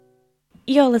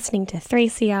You're listening to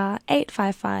 3CR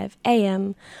 855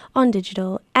 AM on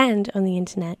digital and on the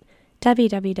internet,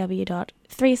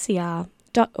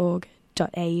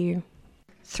 www.3cr.org.au.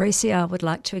 3CR would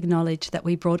like to acknowledge that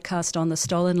we broadcast on the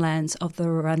stolen lands of the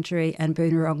Wurundjeri and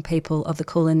Boonwurrung people of the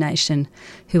Kulin Nation,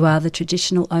 who are the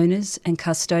traditional owners and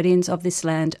custodians of this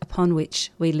land upon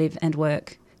which we live and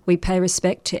work. We pay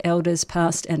respect to elders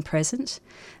past and present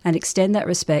and extend that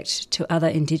respect to other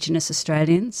Indigenous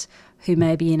Australians who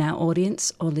may be in our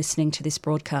audience or listening to this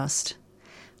broadcast.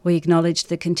 We acknowledge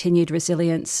the continued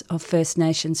resilience of First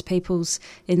Nations peoples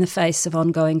in the face of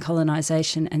ongoing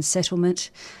colonisation and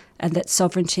settlement, and that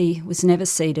sovereignty was never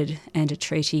ceded and a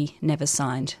treaty never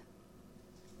signed.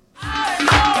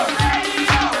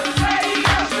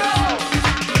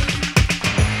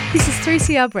 This is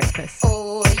 3CR Breakfast.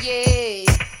 Oh, yeah.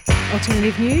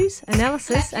 Alternative news,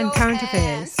 analysis and current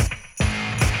affairs.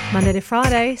 Monday to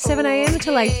Friday, 7am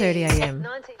till 8:30am.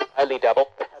 Only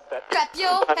double. Clap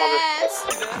your hands.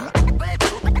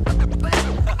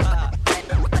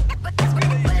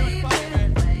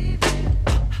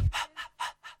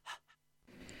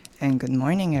 And good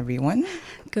morning, everyone.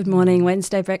 Good morning,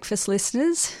 Wednesday Breakfast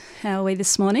listeners. How are we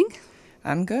this morning?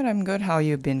 I'm good. How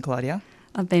you been, Claudia?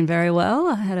 I've been very well.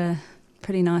 I had a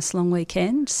pretty nice long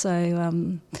weekend,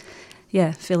 so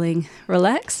feeling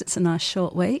relaxed. It's a nice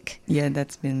short week. Yeah,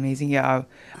 that's been amazing. Yeah,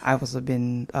 I've also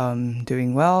been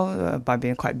doing well, but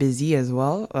been quite busy as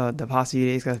well. The past few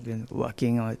days I've been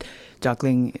working on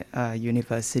juggling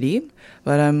university.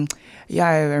 But I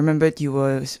remembered you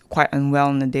were quite unwell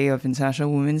on the day of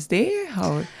International Women's Day.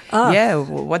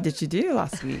 What did you do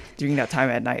last week during that time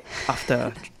at night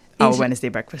after our Wednesday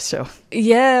breakfast show?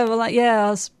 I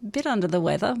was a bit under the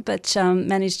weather, but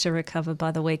managed to recover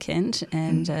by the weekend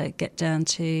and get down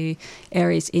to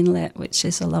Aireys Inlet, which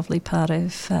is a lovely part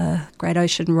of Great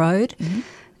Ocean Road,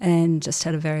 and just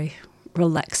had a very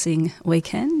relaxing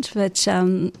weekend. But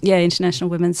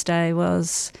International Women's Day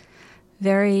was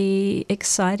very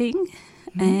exciting,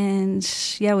 and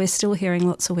we're still hearing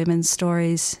lots of women's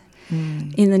stories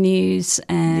in the news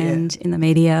and in the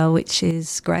media, which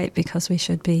is great because we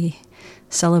should be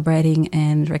celebrating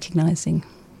and recognising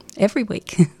every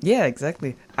week. Yeah,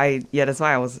 exactly. That's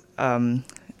why I was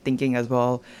thinking as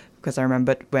well, because I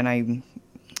remembered when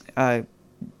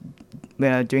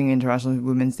during International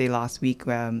Women's Day last week,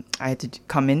 I had to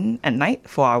come in at night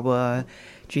for our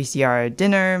 3CR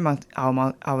dinner,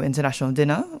 our international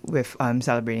dinner with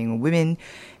celebrating women,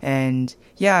 and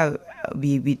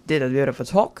we did a bit of a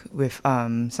talk with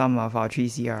some of our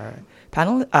 3CR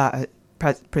panel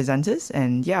presenters,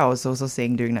 and I was also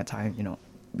saying during that time,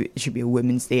 it should be a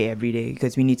Women's Day every day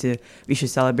because we should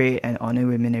celebrate and honor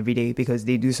women every day because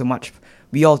they do so much.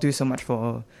 We all do so much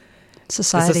for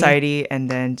society, and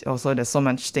then also there's so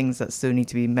much things that still need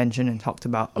to be mentioned and talked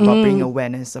about bringing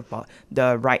awareness about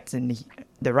the rights and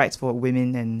the rights for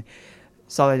women and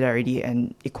solidarity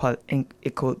and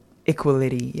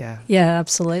equality. Yeah,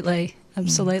 absolutely.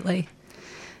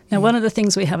 Now, one of the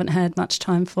things we haven't had much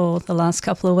time for the last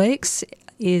couple of weeks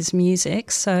is music.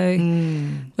 So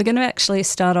we're going to actually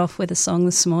start off with a song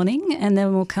this morning, and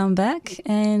then we'll come back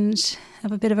and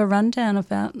have a bit of a rundown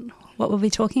about what we'll be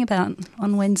talking about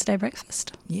on Wednesday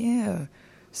breakfast. Yeah.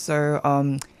 So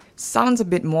sounds a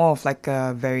bit more of like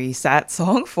a very sad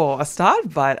song for a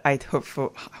start, but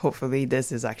hopefully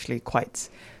this is actually quite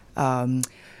upbeat,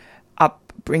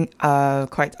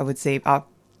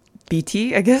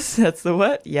 I guess that's the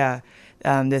word. Yeah.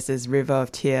 This is River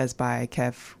of Tears by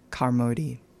Kev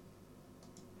Carmody.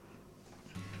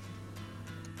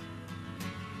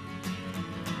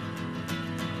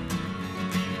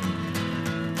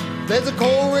 There's a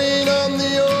cold rain on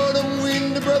the autumn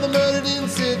wind, a brother murdered in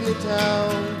Sydney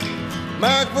town.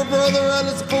 Mark for brother and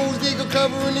a supposed eagle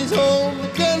covering his home, they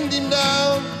gunned him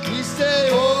down. We say,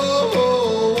 oh,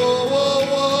 oh, oh,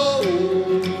 oh,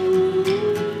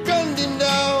 oh, gunned him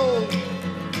down.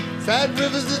 Sad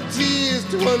rivers of tears,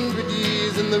 200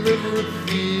 years in the river of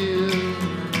fear,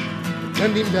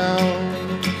 gunned him down.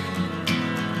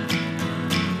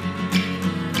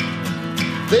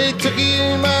 They took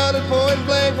him out at point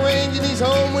blank range in his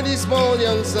home with his small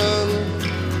young son.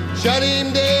 Shot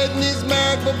him dead in his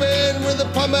marble bed with a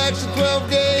pump action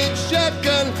 12-gauge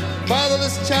shotgun.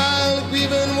 Fatherless child,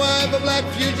 grieving wife, a black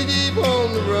fugitive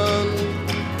on the run.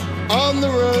 On the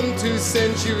run, 2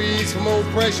 centuries from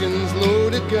oppression's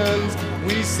loaded guns.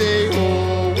 We say,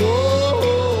 oh, oh,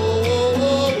 oh,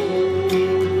 oh,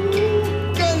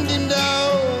 oh. Gunned him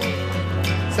down.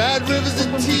 Sad rivers of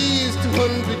tears,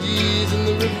 200 years in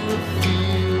the river of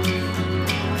fear.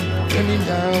 Gunned him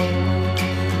down.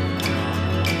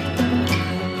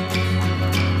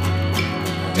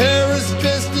 Terrorists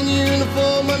dressed in uniform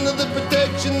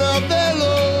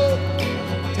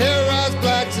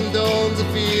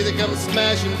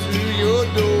smashing through your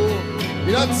door.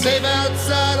 You're not safe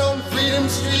outside on Freedom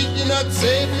Street, you're not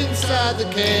safe inside the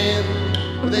can.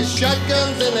 With their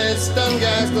shotguns and their stun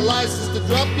gas, the license to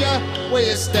drop ya where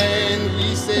you stand.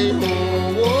 We say, whoa,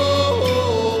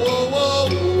 whoa, whoa, whoa,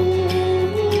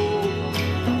 whoa.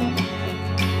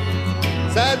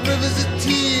 Side rivers of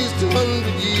tears,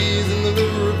 200 years in the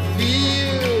river of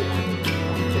fear.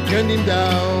 They gunned him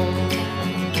down.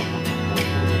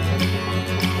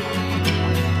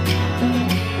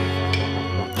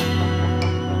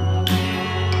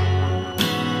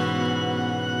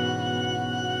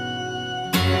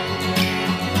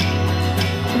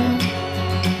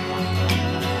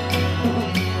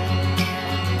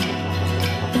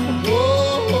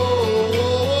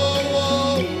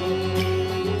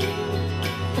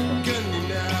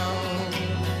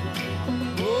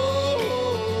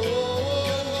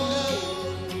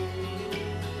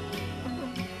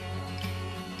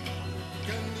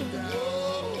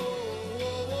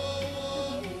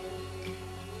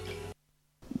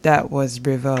 That was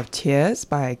River of Tears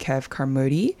by Kev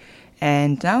Carmody.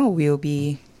 And now we'll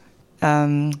be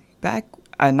back.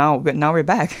 Now we're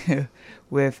back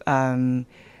with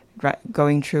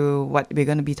going through what we're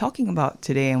going to be talking about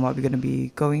today and what we're going to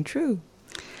be going through.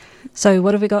 So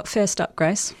what have we got first up,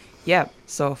 Grace? Yeah.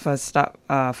 So first up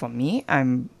for me,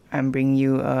 I'm bringing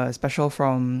you a special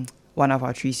from one of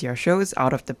our 3CR shows,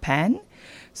 Out of the Pan.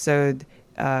 So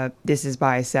this is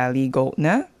by Sally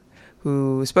Goldner,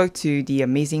 who spoke to the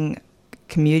amazing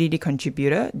community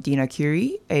contributor, Dina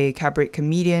Curie, a cabaret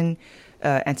comedian,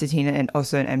 entertainer, and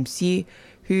also an MC,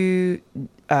 who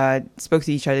spoke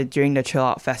to each other during the Chill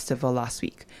Out Festival last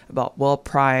week about World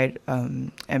Pride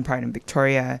and Pride in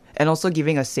Victoria, and also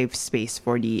giving a safe space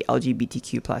for the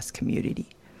LGBTQ plus community.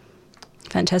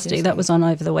 Fantastic. Yes, that was on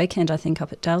over the weekend, I think,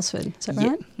 up at Dalesford. Is that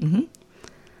right? Mm-hmm.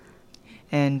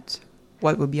 And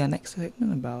what will be our next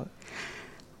segment about?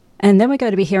 And then we're going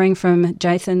to be hearing from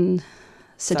Jathan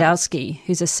Sadowski,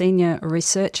 who's a senior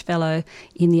research fellow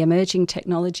in the Emerging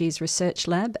Technologies Research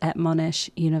Lab at Monash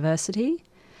University.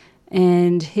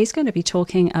 And he's going to be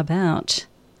talking about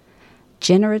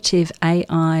generative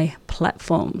AI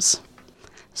platforms.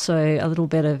 So a little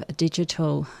bit of a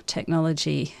digital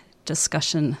technology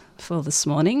discussion for this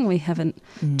morning. We haven't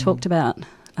talked about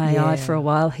AI for a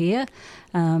while here.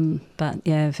 But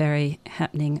yeah, very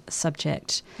happening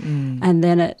subject. And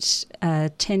then at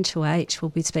 10 to 8, we'll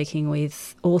be speaking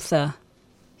with author,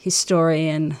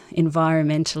 historian,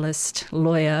 environmentalist,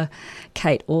 lawyer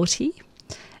Kate Aughty.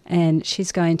 And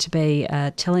she's going to be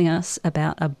telling us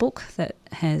about a book that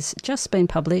has just been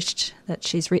published that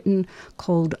she's written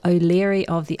called O'Leary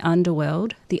of the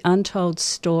Underworld, The Untold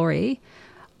Story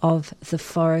of the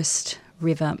Forrest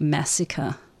River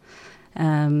Massacre.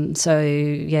 So,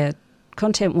 yeah,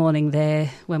 content warning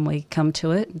there when we come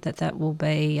to it, that will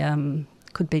be,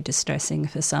 could be distressing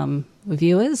for some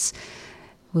viewers.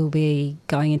 We'll be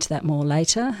going into that more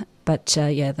later. But,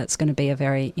 yeah, that's going to be a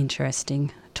very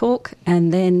interesting talk.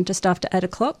 And then just after 8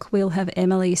 o'clock, we'll have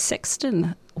Emily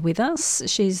Sexton with us.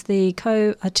 She's the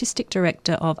co-artistic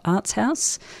director of Arts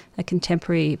House, a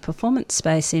contemporary performance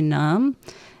space in Naarm.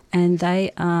 And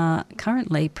they are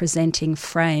currently presenting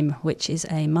Frame, which is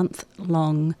a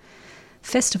month-long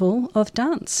festival of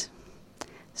dance.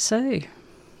 So,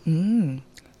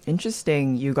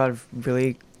 interesting. You got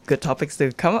really good topics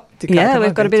to come up. Yeah,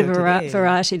 we've got a bit of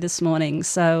variety this morning.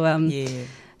 So,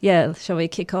 yeah, shall we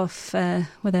kick off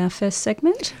with our first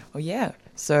segment? Oh, yeah.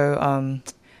 So,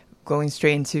 going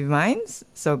straight into mine.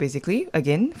 So, basically,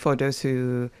 again, for those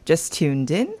who just tuned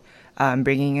in, I'm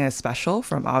bringing a special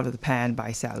from Out of the Pan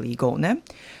by Sally Goldner.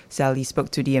 Sally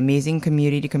spoke to the amazing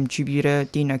community contributor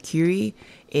Dina Curie,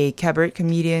 a cabaret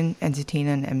comedian,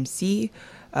 entertainer, and MC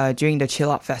during the Chill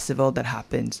Out Festival that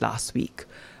happened last week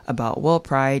about World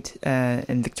Pride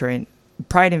in Victoria,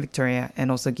 and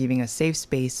also giving a safe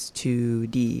space to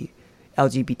the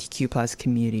LGBTQ plus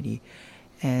community.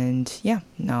 And yeah,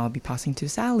 now I'll be passing to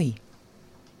Sally.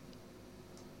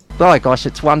 Oh gosh,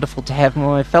 it's wonderful to have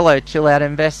my fellow Chill Out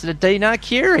ambassador, Dina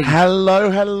Curie. Hello,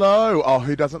 hello. Oh,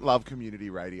 who doesn't love community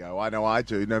radio? I know I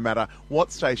do, no matter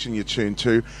what station you're tuned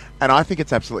to. And I think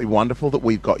it's absolutely wonderful that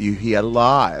we've got you here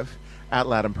live, out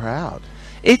loud and proud.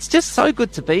 It's just so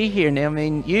good to be here now. I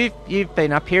mean, you've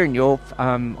been up here and you're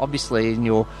obviously in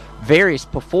your various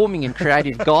performing and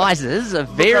creative guises of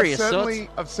various sorts.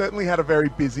 I've certainly had a very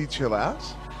busy Chill Out.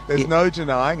 There's no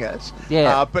denying it.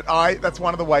 Yeah. But that's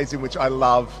one of the ways in which I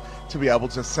love to be able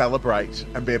to celebrate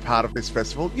and be a part of this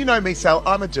festival. You know me, Sal,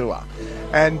 I'm a doer.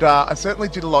 And I certainly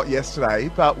did a lot yesterday,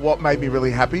 but what made me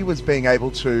really happy was being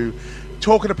able to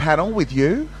talking a panel with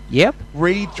you. Yep.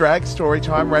 Read drag story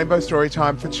time, rainbow story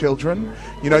time for children.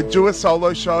 Do a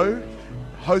solo show,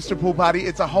 host a pool party.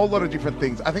 It's a whole lot of different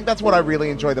things. I think that's what I really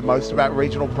enjoy the most about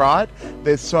Regional Pride.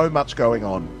 There's so much going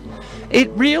on. It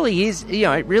really is,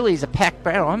 it really is a packed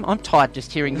barrel. I'm tired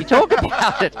just hearing you talk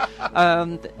about it.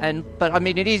 But I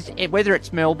mean, it is, whether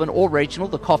it's Melbourne or regional,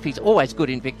 the coffee's always good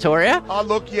in Victoria. Oh,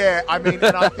 look, yeah. I mean,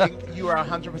 and I think you are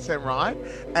 100% right.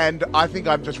 And I think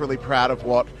I'm just really proud of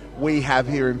what we have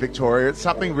here in Victoria. It's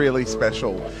something really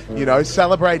special.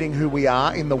 Celebrating who we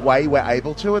are in the way we're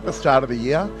able to at the start of the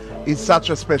year is such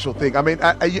a special thing. I mean,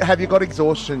 have you got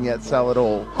exhaustion yet, Sal, at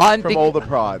all from all the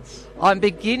prides? I'm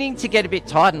beginning to get a bit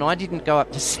tired, and I didn't go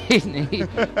up to Sydney,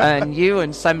 and you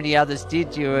and so many others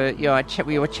did.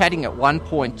 We were chatting at one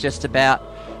point just about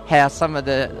how some of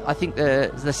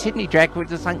the Sydney drag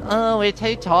queens are saying, "Oh, we're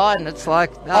too tired," and it's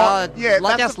like, I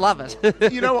just love it.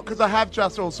 You know what? Because I have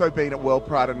just also been at World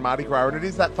Pride and Mardi Gras, and it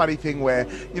is that funny thing where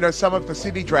some of the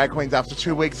Sydney drag queens after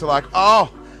 2 weeks are like,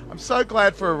 "Oh, I'm so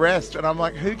glad for a rest." And I'm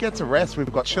like, who gets a rest? We've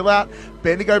got Chill Out,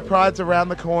 Bendigo Pride's around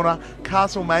the corner,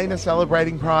 Castlemaine are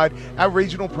celebrating Pride. Our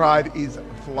regional Pride is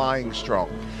flying strong.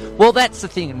 Well, that's the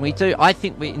thing, and we do. I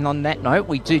think on that note,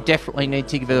 we do definitely need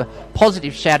to give a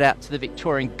positive shout out to the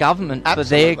Victorian government for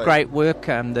their great work.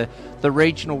 The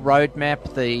regional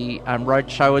roadmap, the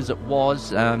roadshow as it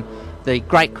was. The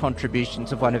great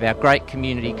contributions of one of our great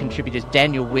community contributors,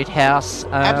 Daniel Whithouse.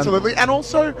 Absolutely, and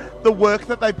also the work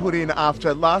that they put in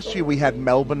after last year we had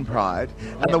Melbourne Pride,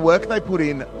 and the work they put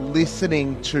in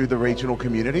listening to the regional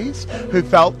communities who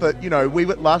felt that,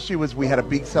 last year we had a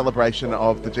big celebration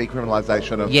of the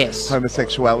decriminalisation of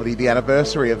homosexuality, the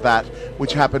anniversary of that,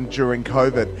 which happened during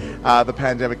COVID, the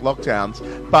pandemic lockdowns.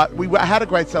 But we had a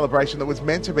great celebration that was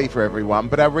meant to be for everyone,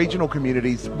 but our regional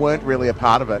communities weren't really a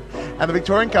part of it. And the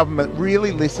Victorian government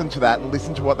really listened to that and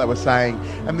listened to what they were saying,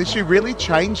 and this year really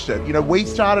changed it. We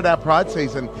started our Pride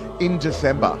season in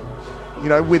December,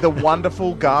 with a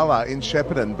wonderful gala in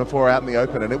Shepparton before Out in the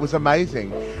Open, and it was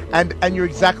amazing. And you're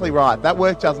exactly right, that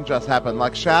work doesn't just happen.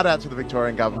 Like, shout out to the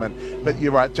Victorian government, but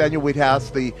you're right, Daniel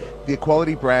Whithouse, the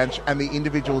Equality Branch, and the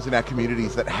individuals in our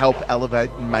communities that help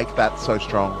elevate and make that so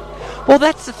strong. Well,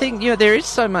 that's the thing. There is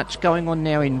so much going on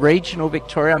now in regional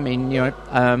Victoria. I mean,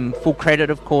 full credit,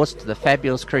 of course, to the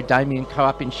fabulous crew, Damien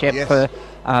Co-op in Shep for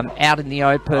Out in the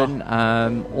Open.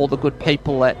 All the good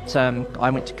people at. I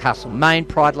went to Castlemaine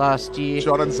Pride last year.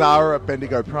 John and Zara at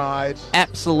Bendigo Pride.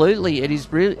 Absolutely, it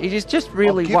is just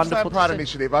really wonderful. Pride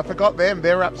Initiative. I forgot them.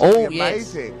 They're absolutely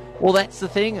amazing. Yes. Well, that's the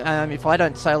thing. If I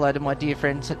don't say hello to my dear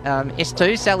friend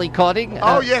S2, Sally Cotting.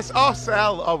 Yes. Oh,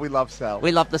 Sal. Oh, we love Sal.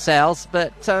 We love the Sals.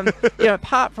 But,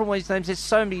 apart from all these names, there's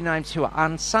so many names who are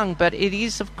unsung. But it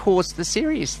is, of course, the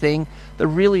serious thing, the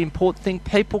really important thing.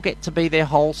 People get to be their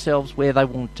whole selves where they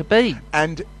want to be.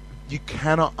 And you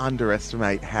cannot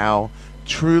underestimate how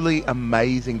truly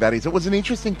amazing that is. It was an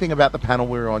interesting thing about the panel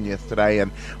we were on yesterday,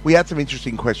 and we had some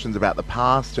interesting questions about the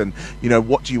past and,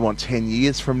 what do you want 10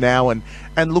 years from now, and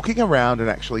looking around and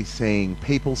actually seeing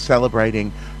people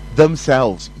celebrating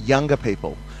themselves, younger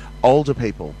people, older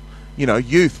people,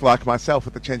 youth like myself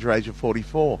at the tender age of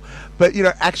 44. But,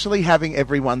 actually having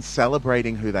everyone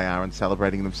celebrating who they are and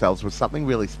celebrating themselves was something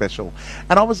really special.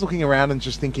 And I was looking around and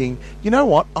just thinking, you know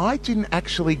what, I didn't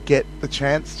actually get the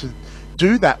chance to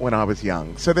do that when I was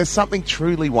young. So there's something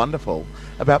truly wonderful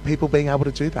about people being able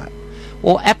to do that.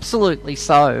 Well, absolutely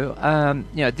so.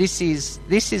 This is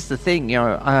the thing.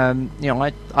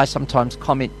 I sometimes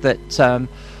comment that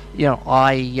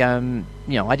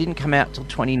I didn't come out till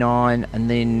 29, and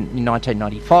then in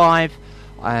 1995,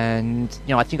 and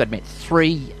I think I'd met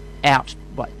 3 out.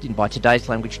 By today's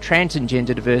language, trans and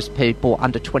gender diverse people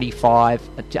under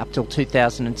 25 up till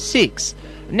 2006.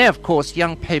 Now, of course,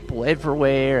 young people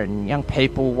everywhere, and young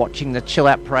people watching the Chill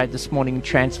Out Parade this morning in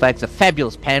Trans Flags, a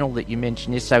fabulous panel that you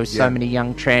mentioned yesterday with so many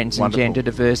young trans and gender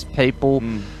diverse people.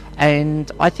 And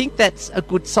I think that's a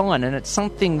good sign, and it's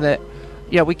something that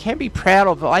we can be proud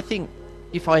of. I think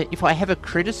if I have a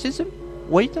criticism,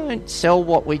 we don't sell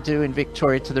what we do in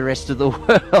Victoria to the rest of the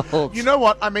world. You know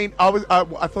what? I mean, I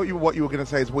thought what you were going to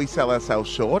say is we sell ourselves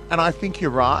short, and I think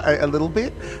you're right a little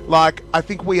bit. Like, I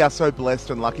think we are so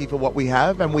blessed and lucky for what we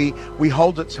have, and we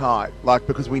hold it tight,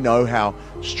 because we know how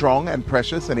strong and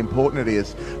precious and important it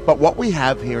is. But what we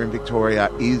have here in Victoria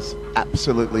is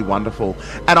absolutely wonderful,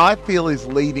 and I feel is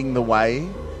leading the way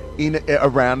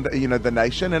around the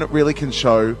nation, and it really can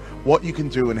show what you can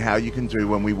do and how you can do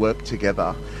when we work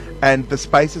together. And the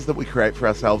spaces that we create for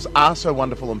ourselves are so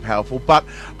wonderful and powerful. But,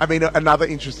 I mean, another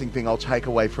interesting thing I'll take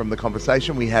away from the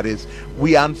conversation we had is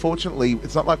unfortunately,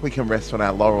 it's not like we can rest on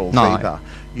our laurels either.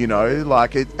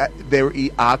 There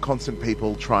are constant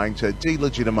people trying to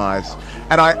delegitimise.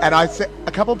 And I said,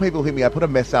 a couple of people hit me. I put a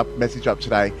message up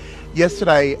today.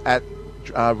 Yesterday at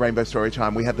Rainbow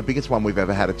Storytime, we had the biggest one we've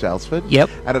ever had at Dalesford.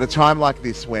 Yep. And at a time like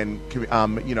this when,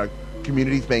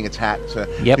 communities being attacked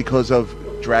because of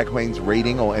drag queens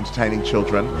reading or entertaining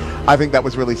children, I think that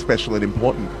was really special and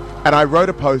important. And I wrote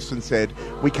a post and said,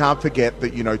 we can't forget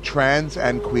that, trans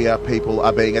and queer people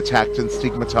are being attacked and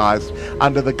stigmatised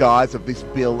under the guise of this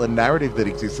bill and narrative that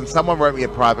exists. And someone wrote me a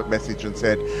private message and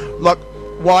said, look,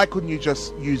 why couldn't you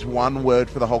just use one word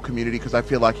for the whole community? Because I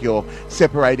feel like you're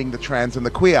separating the trans and the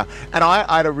queer. And I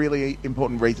had a really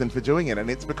important reason for doing it. And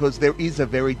it's because there is a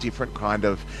very different kind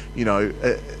of,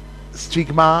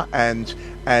 stigma and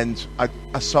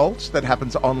assault that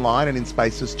happens online and in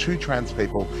spaces to trans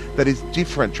people that is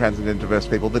different, trans and diverse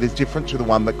people, that is different to the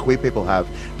one that queer people have.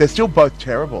 They're still both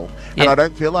terrible. And I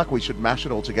don't feel like we should mash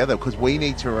it all together, because we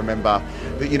need to remember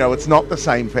that, it's not the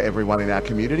same for everyone in our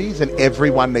communities, and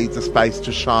everyone needs a space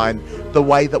to shine the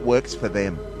way that works for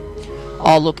them.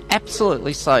 Oh, look,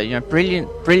 absolutely so.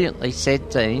 Brilliantly said,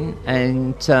 Dean.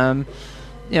 And,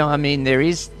 there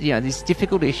is, this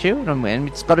difficult issue, and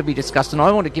it's got to be discussed. And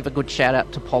I want to give a good shout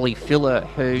out to Polly Filler,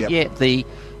 who, I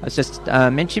was just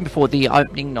mentioned before, the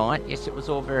opening night. Yes, it was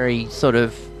all very sort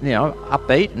of,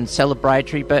 upbeat and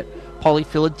celebratory, but Polly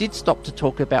Filler did stop to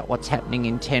talk about what's happening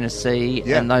in Tennessee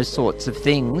and those sorts of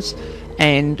things.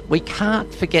 And we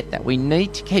can't forget that. We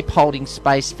need to keep holding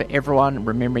space for everyone,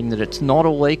 remembering that it's not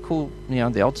all equal.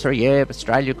 The old story,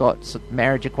 Australia got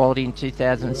marriage equality in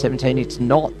 2017. It's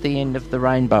not the end of the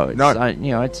rainbow.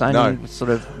 It's only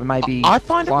sort of maybe... I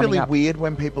find it really weird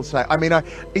when people say...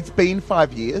 it's been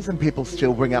 5 years and people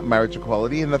still bring up marriage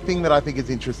equality. And the thing that I think is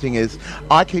interesting is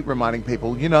I keep reminding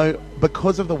people,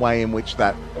 because of the way in which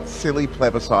that silly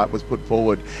plebiscite was put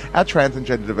forward, our trans and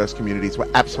gender diverse communities were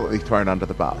absolutely thrown under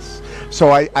the bus. So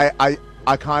I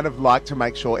kind of like to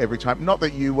make sure every time, not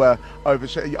that you were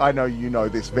I know you know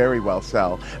this very well,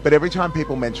 Sal, but every time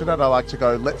people mention it, I like to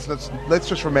go, let's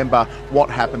just remember what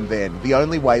happened then. The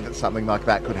only way that something like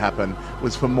that could happen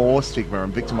was for more stigma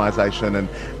and victimisation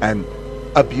and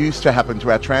abuse to happen to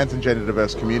our trans and gender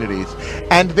diverse communities.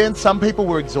 And then some people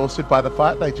were exhausted by the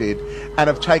fight they did and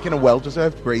have taken a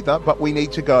well-deserved breather, but we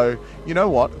need to go, you know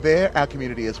what, they're our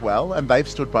community as well, and they've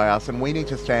stood by us, and we need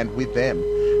to stand with them,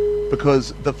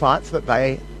 because the fights that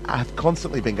they have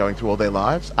constantly been going through all their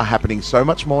lives are happening so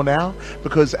much more now,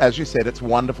 because, as you said, it's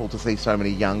wonderful to see so many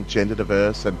young gender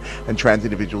diverse and trans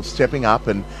individuals stepping up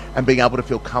and being able to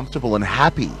feel comfortable and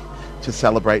happy to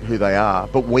celebrate who they are,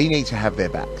 but we need to have their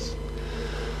backs.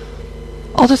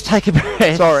 I'll just take a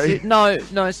breath. Sorry. No,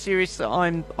 seriously,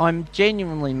 I'm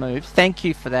genuinely moved. Thank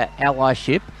you for that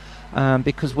allyship,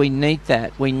 because we need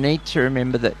that. We need to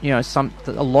remember that,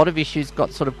 a lot of issues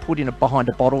got sort of put behind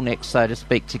a bottleneck, so to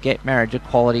speak, to get marriage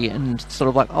equality, and sort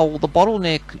of like, the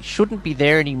bottleneck shouldn't be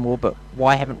there anymore, but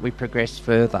why haven't we progressed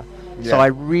further? Yeah. So I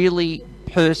really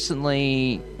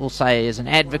personally will say, as an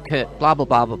advocate, blah, blah,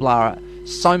 blah, blah, blah,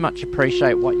 so much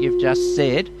appreciate what you've just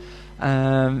said.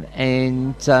 I'll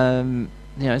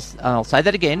say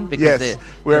that again because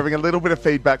we're having a little bit of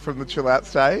feedback from the chill out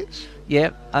stage.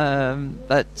 But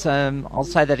I'll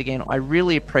say that again. I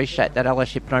really appreciate that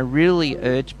allyship, and I really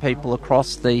urge people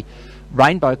across the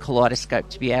rainbow kaleidoscope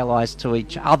to be allies to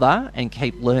each other and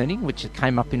keep learning, which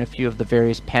came up in a few of the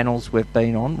various panels we've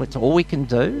been on. It's all we can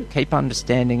do. Keep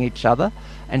understanding each other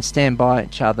and stand by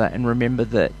each other, and remember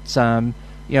that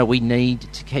we need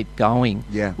to keep going,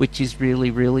 which is really,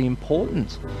 really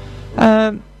important.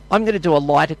 I'm going to do a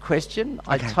lighter question.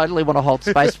 Okay. I totally want to hold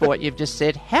space for what you've just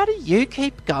said. How do you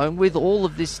keep going with all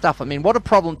of this stuff? I mean, what a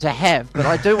problem to have, but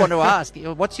I do want to ask,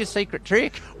 what's your secret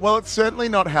trick? Well, it's certainly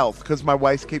not health, because my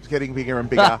waist keeps getting bigger and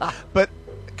bigger, but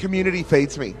community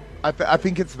feeds me. I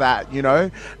think it's that,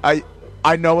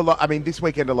 I know a lot. I mean, this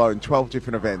weekend alone, 12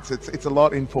 different events. It's a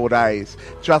lot in 4 days,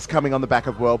 just coming on the back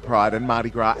of World Pride and Mardi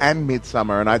Gras and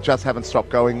Midsummer, and I just haven't stopped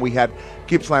going. We had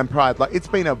Gippsland Pride. It's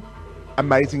been a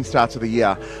amazing start to the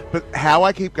year. But how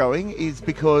I keep going is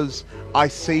because I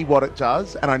see what it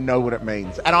does and I know what it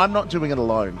means. And I'm not doing it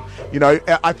alone. You know,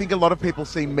 I think a lot of people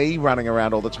see me running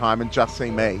around all the time and just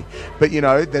see me. But, you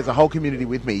know, there's a whole community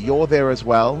with me. You're there as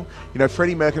well. You know,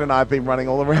 Freddie Merkin and I have been running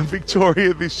all around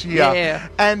Victoria this year. Yeah.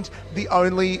 And the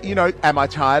only, you know, am I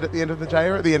tired at the end of the day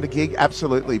or at the end of the gig?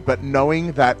 Absolutely. But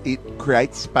knowing that it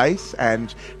creates space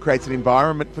and creates an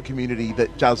environment for community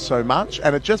that does so much.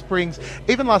 And it just brings,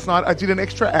 even last night, I did an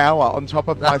extra hour on top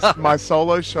of my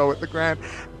solo show at the Grand.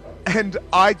 And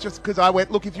I just, because I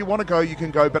went, look, if you want to go, you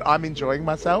can go, but I'm enjoying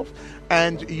myself.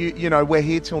 And, you know, we're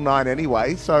here till 9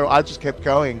 anyway, so I just kept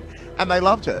going. And they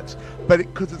loved it. But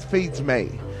because it feeds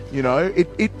me, you know,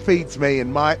 it feeds me,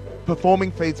 and my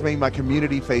performing feeds me, my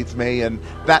community feeds me, and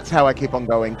that's how I keep on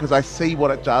going, because I see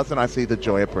what it does and I see the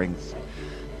joy it brings.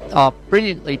 Oh,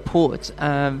 brilliantly put. You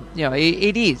know,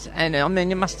 it is, and I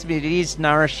mean, it must admit, it is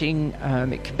nourishing.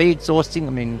 It can be exhausting. I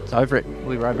mean,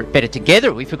 we were over at Better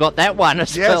Together. We forgot that one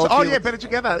as well. Oh, yeah, Better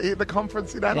Together, the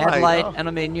conference in Adelaide. And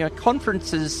I mean, you know,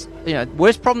 conferences, you know,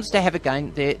 worst problems to have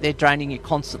again. They're draining you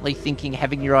constantly, thinking,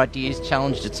 having your ideas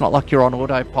challenged. It's not like you're on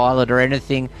autopilot or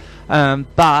anything,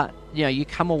 but you know, you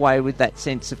come away with that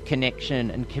sense of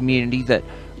connection and community that,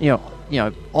 you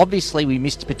know, obviously we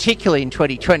missed, particularly in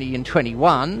 2020 and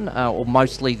 21, or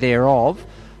mostly thereof.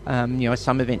 You know,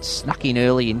 some events snuck in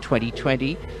early in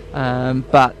 2020.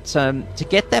 But to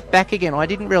get that back again, I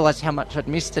didn't realise how much I'd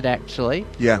missed it, actually.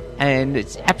 Yeah. And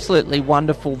it's absolutely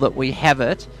wonderful that we have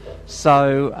it.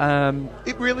 So...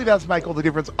 it really does make all the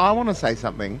difference. I want to say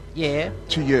something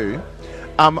to you.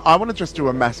 I want to just do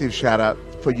a massive shout-out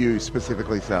for you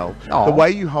specifically, Sal. Oh. The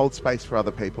way you hold space for other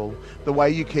people, the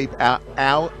way you keep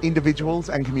our individuals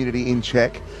and community in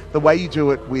check, the way you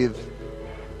do it with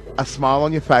a smile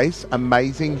on your face,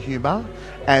 amazing humour,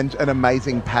 and an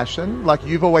amazing passion. Like,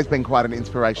 you've always been quite an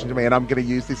inspiration to me, and I'm going to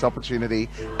use this opportunity,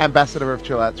 Ambassador of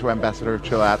Chill Out to Ambassador of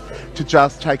Chill Out, to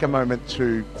just take a moment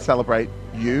to celebrate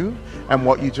you and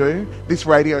what you do. This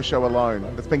radio show alone,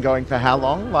 it's been going for how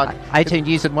long? Like 18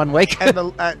 years in 1 week.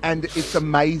 and it's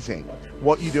amazing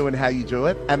what you do and how you do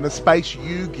it, and the space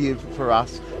you give for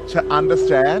us to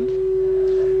understand.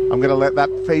 I'm going to let that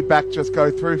feedback just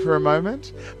go through for a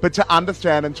moment, but to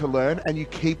understand and to learn, and you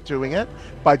keep doing it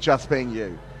by just being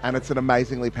you. And it's an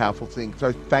amazingly powerful thing.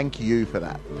 So thank you for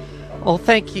that. Well,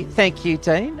 thank you,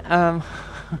 Dean.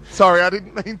 Sorry, I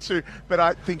didn't mean to, but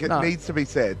I think it needs to be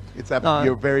said.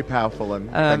 You're very powerful,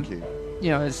 and thank you. You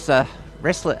know, as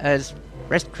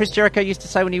Chris Jericho used to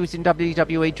say when he was in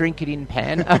WWE, drink it in,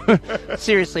 Pan.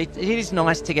 Seriously, it is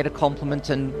nice to get a compliment,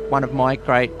 and one of my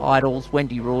great idols,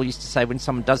 Wendy Rule, used to say when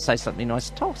someone does say something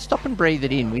nice, stop and breathe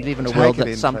it in. We live in a world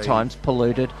that's sometimes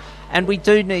polluted, and we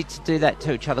do need to do that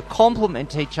to each other,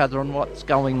 compliment each other on what's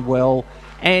going well.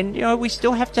 And, you know, we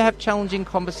still have to have challenging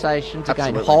conversations.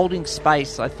 Absolutely. Again, holding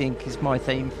space, I think, is my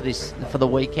theme for the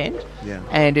weekend. Yeah.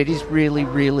 And it is really,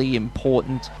 really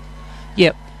important.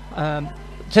 Yep.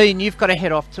 Dean, you've got to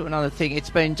head off to another thing. It's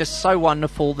been just so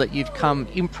wonderful that you've come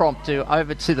impromptu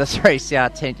over to the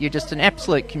 3CR tent. You're just an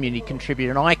absolute community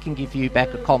contributor, and I can give you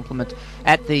back a compliment.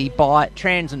 At the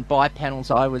trans and bi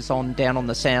panels I was on down on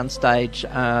the soundstage,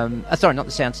 sorry, not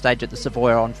the soundstage, at the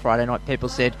Savoy on Friday night, people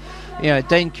said, you know,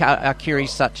 Dean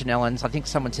Curie's such an ally. I think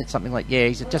someone said something like, yeah,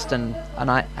 he's just an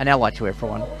ally to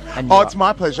everyone. And it's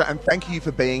my pleasure, and thank you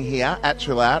for being here at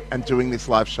Chill Out and doing this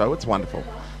live show. It's wonderful.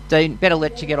 Dean, better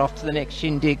let you get off to the next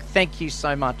shindig. Thank you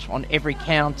so much on every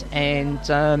count, and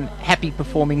happy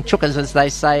performing chookas, as they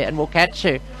say, and we'll catch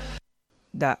you.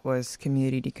 That was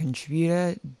community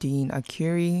contributor Dean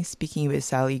Akuri speaking with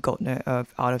Sally Goldner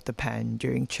of Out of the Pan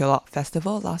during Chill Out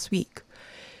Festival last week.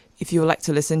 If you would like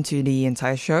to listen to the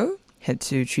entire show, head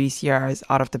to 3CR's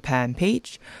Out of the Pan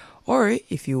page, or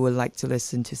if you would like to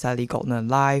listen to Sally Goldner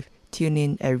live, tune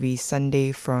in every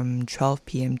Sunday from 12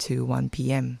 p.m. to 1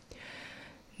 p.m.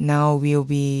 Now we'll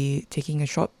be taking a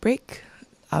short break.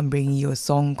 I'm bringing you a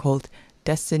song called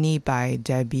Destiny by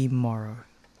Debbie Morrow.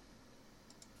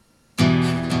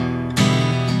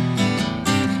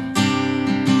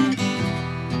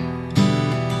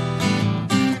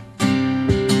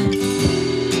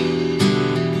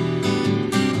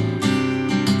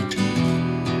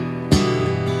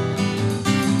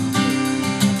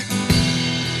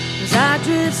 As I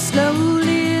drift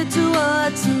slowly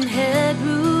towards some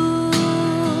headroom,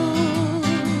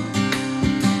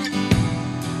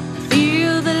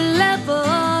 feel the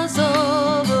levels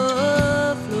overflow.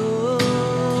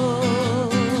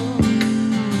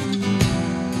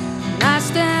 And I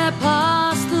stare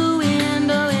past the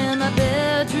window in my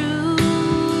bedroom.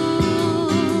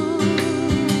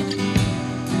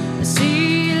 I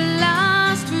see a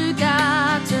lost,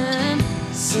 forgotten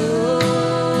soul.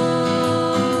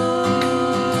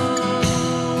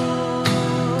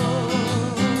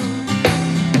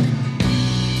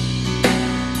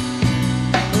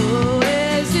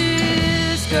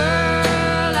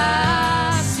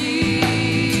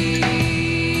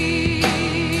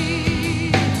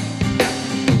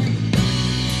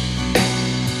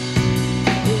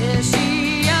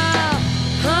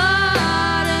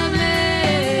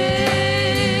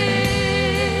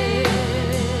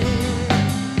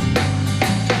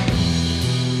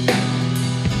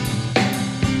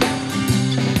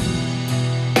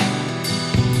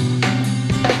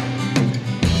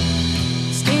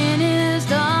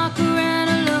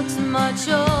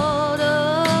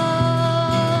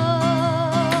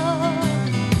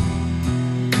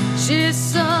 She's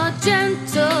so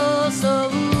gentle, so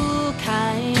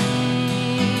kind.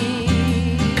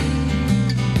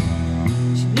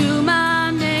 She knew my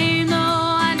name, though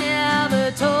I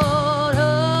never told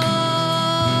her.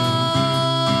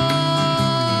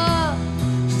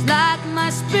 She's like my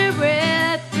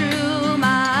spirit through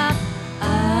my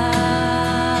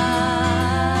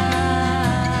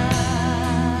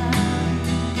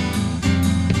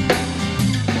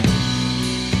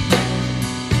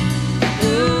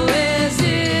Who is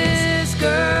this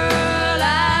girl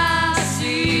I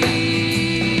see?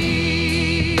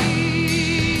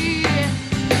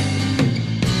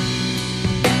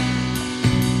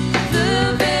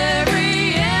 The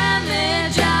very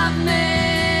image I've made.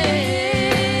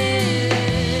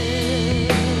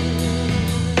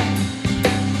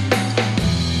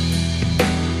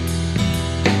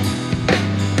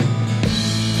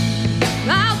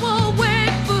 I will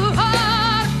wait for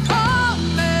her to call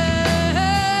me.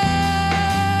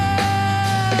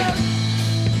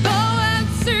 Go and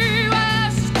see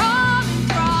where she's coming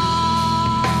from.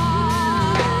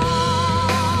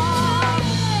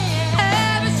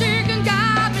 Maybe she can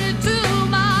guide me to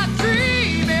my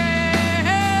dreaming.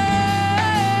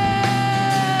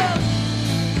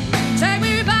 Take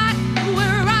me back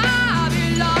where I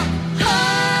belong.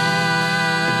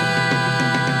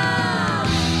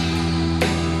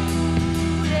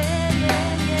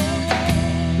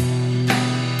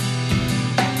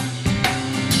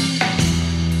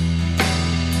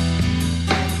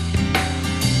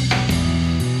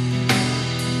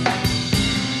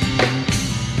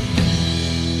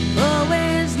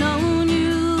 Always known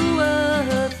you were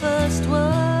her first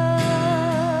words.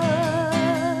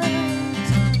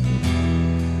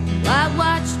 I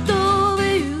watched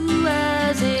over you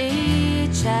as a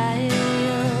child.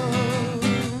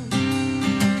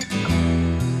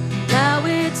 Now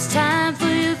it's time for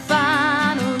your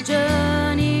final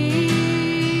journey.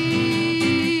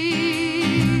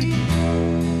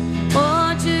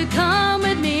 Won't you come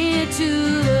with me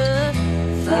to the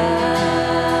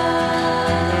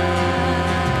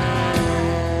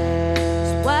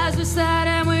So as we sat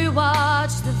and we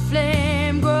watched the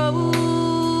flame grow,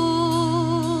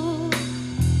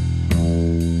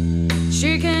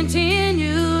 she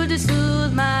continued to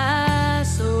soothe my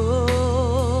soul.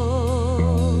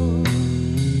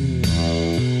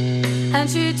 And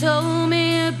she told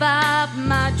me about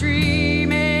my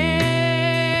dreaming.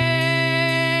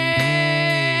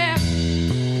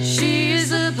 She's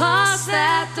the past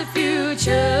that the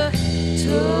future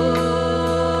told.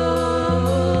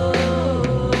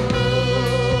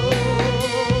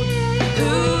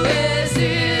 Who is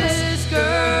this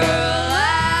girl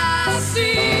I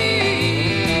see?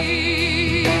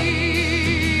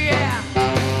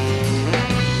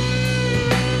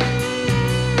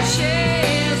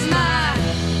 She's my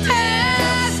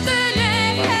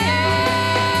destiny.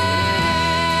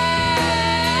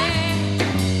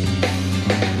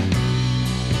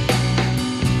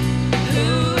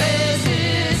 Who is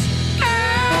this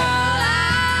girl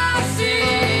I see?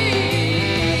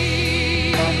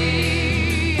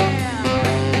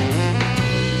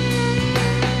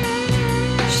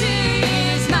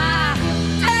 She's my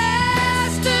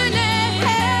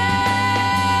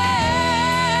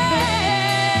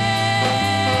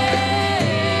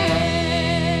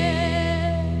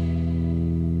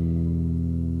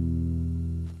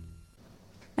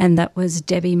And that was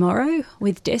Debbie Morrow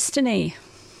with Destiny.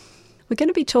 We're going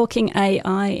to be talking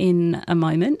AI in a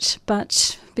moment,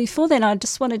 but before then I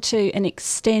just wanted to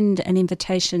extend an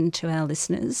invitation to our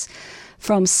listeners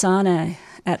from Sana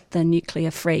at the Nuclear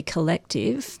Free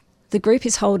Collective. The group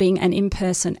is holding an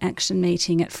in-person action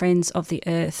meeting at Friends of the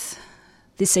Earth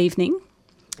this evening,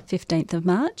 15th of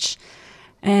March,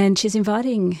 and she's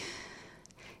inviting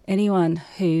anyone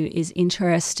who is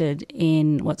interested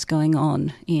in what's going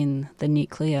on in the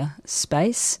nuclear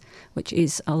space, which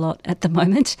is a lot at the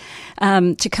moment,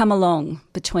 to come along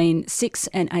between 6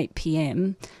 and 8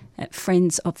 p.m. at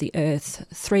Friends of the Earth,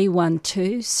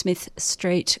 312 Smith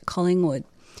Street, Collingwood.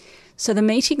 So the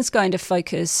meeting is going to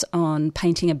focus on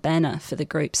painting a banner for the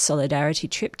group's solidarity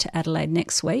trip to Adelaide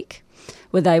next week,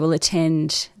 where they will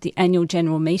attend the annual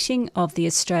general meeting of the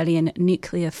Australian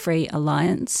Nuclear Free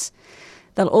Alliance.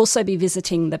 They'll also be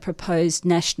visiting the proposed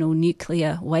National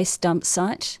Nuclear Waste Dump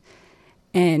site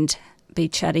and be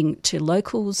chatting to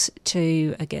locals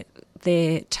to get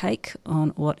their take on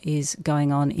what is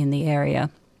going on in the area.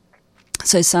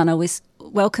 So Sana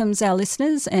welcomes our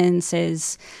listeners and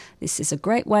says this is a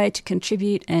great way to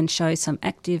contribute and show some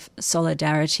active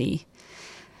solidarity.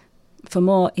 For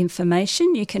more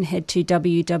information, you can head to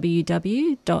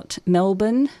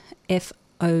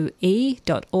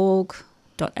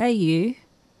www.melbournefoe.org.au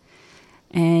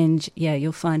And, yeah,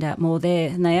 you'll find out more there.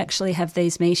 And they actually have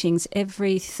these meetings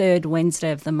every third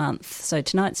Wednesday of the month. So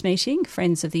tonight's meeting,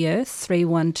 Friends of the Earth,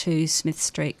 312 Smith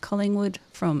Street, Collingwood,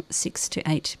 from 6 to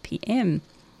 8 p.m.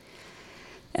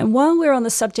 And while we're on the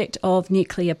subject of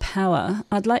nuclear power,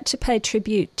 I'd like to pay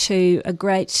tribute to a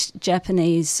great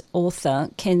Japanese author,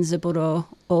 Kenzaburo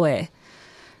Oe,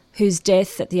 whose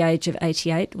death at the age of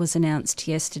 88 was announced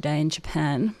yesterday in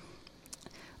Japan.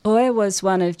 Oe was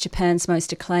one of Japan's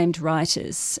most acclaimed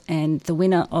writers and the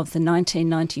winner of the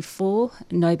 1994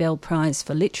 Nobel Prize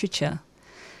for Literature.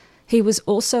 He was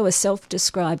also a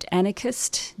self-described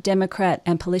anarchist, democrat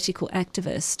and political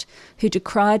activist who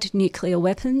decried nuclear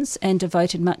weapons and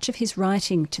devoted much of his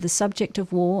writing to the subject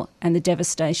of war and the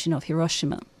devastation of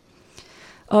Hiroshima.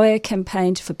 Oe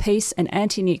campaigned for peace and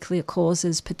anti-nuclear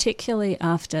causes, particularly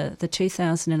after the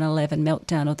 2011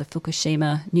 meltdown of the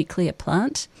Fukushima nuclear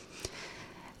plant.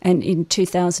 And in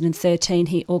 2013,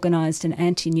 he organised an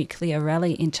anti-nuclear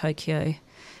rally in Tokyo.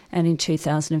 And in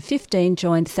 2015,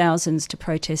 joined thousands to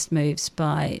protest moves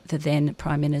by the then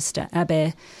Prime Minister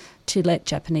Abe to let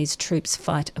Japanese troops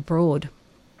fight abroad.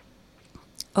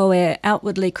 Oe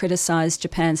outwardly criticised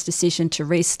Japan's decision to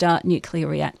restart nuclear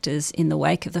reactors in the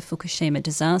wake of the Fukushima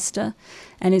disaster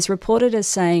and is reported as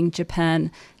saying Japan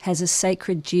has a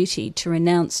sacred duty to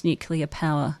renounce nuclear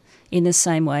power in the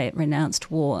same way it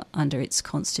renounced war under its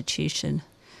constitution.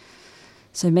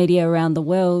 So media around the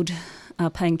world are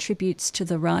paying tributes to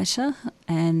the writer,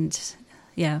 and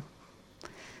yeah, I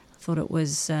thought it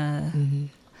was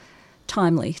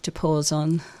timely to pause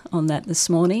on that this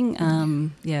morning.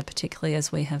 Particularly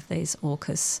as we have these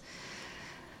AUKUS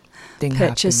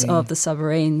purchase of the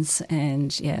submarines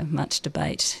and much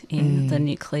debate in the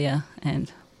nuclear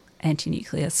and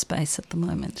anti-nuclear space at the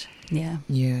moment. Yeah.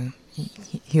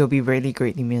 He'll be really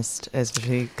greatly missed,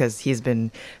 especially because he's been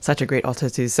such a great author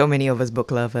to so many of us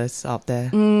book lovers out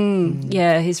there.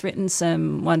 Yeah, he's written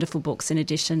some wonderful books in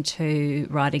addition to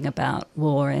writing about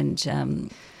war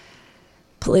and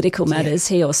political matters.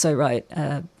 He also wrote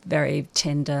a very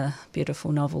tender,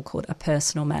 beautiful novel called A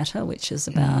Personal Matter, which is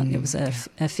about, it was a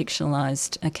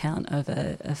fictionalised account of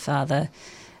a father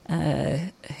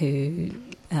who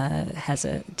has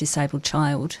a disabled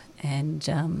child,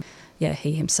 and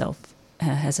he himself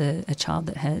has a child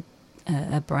that had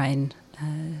a brain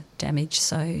damage.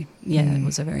 So, it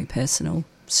was a very personal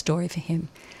story for him.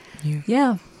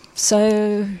 Yeah.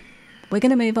 So we're going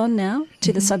to move on now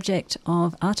to the subject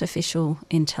of artificial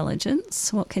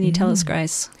intelligence. What can you tell us,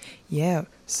 Grace? Yeah.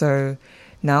 So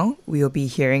now we'll be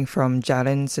hearing from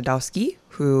Jalen Sadowski,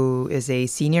 who is a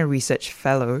senior research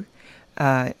fellow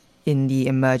in the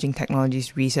Emerging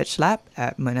Technologies Research Lab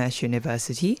at Monash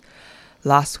University.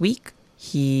 Last week,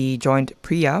 he joined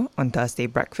Priya on Thursday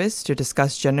Breakfast to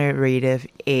discuss generative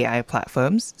AI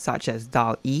platforms such as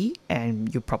DALL-E,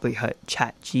 and you probably heard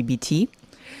ChatGPT,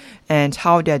 and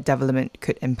how their development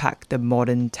could impact the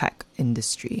modern tech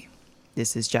industry.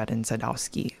 This is Jaden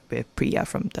Sadowski with Priya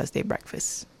from Thursday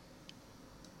Breakfast.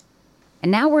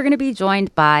 And now we're going to be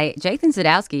joined by Jathan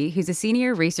Sadowski, who's a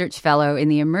senior research fellow in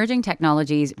the Emerging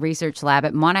Technologies Research Lab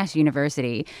at Monash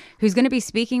University, who's going to be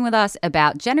speaking with us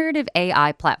about generative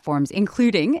AI platforms,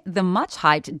 including the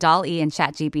much-hyped DALL-E and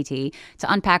ChatGPT,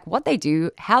 to unpack what they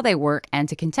do, how they work, and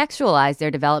to contextualize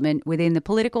their development within the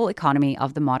political economy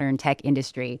of the modern tech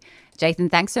industry.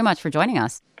 Jathan, thanks so much for joining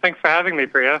us. Thanks for having me,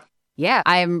 Priya. Yeah,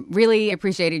 I really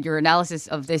appreciated your analysis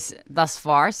of this thus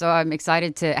far, so I'm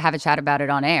excited to have a chat about it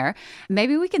on air.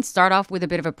 Maybe we can start off with a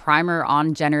bit of a primer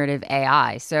on generative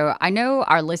AI. So I know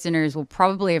our listeners will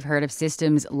probably have heard of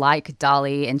systems like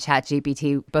DALL-E and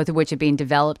ChatGPT, both of which have been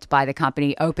developed by the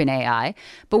company OpenAI.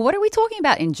 But what are we talking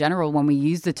about in general when we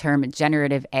use the term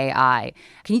generative AI?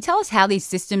 Can you tell us how these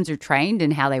systems are trained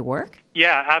and how they work?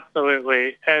 Yeah,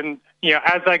 absolutely. And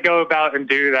as I go about and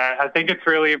do that, I think it's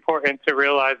really important to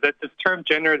realize that this term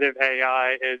generative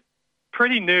AI is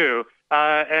pretty new.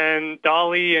 And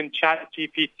DALL-E and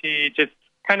ChatGPT just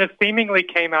kind of seemingly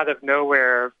came out of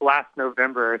nowhere last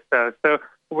November or so. So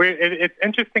it's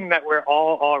interesting that we're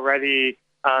all already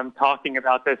talking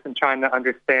about this and trying to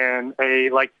understand a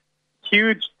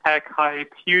huge tech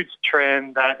hype, huge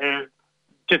trend that is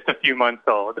just a few months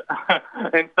old.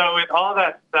 And so with all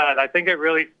that said, I think it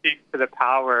really speaks to the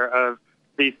power of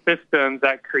these systems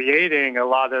at creating a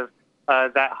lot of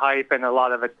that hype and a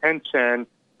lot of attention.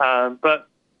 But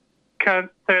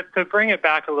to bring it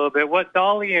back a little bit, what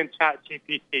DALL-E and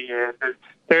ChatGPT is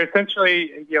they're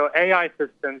essentially AI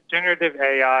systems. Generative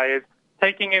AI is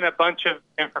taking in a bunch of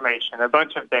information, a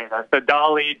bunch of data. So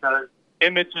DALL-E does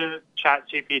images,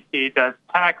 ChatGPT does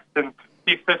text, and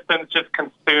these systems just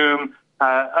consume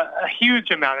a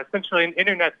huge amount, essentially an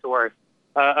internet's worth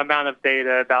amount of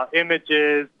data about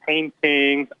images,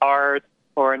 paintings, art,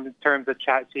 or in terms of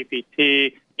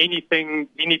ChatGPT,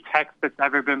 any text that's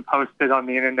ever been posted on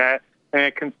the internet, and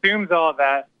it consumes all of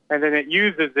that, and then it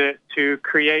uses it to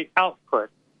create outputs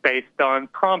based on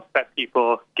prompts that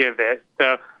people give it.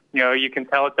 So, you can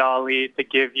tell DALL-E to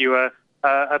give you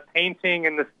a painting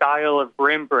in the style of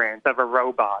Rembrandt of a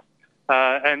robot,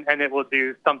 and it will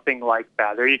do something like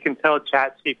that. Or you can tell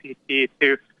ChatGPT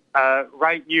to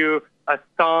write you a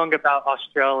song about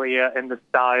Australia in the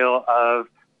style of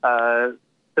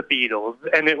the Beatles,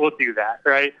 and it will do that,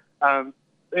 right?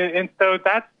 And so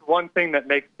that's one thing that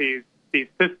makes these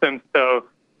systems so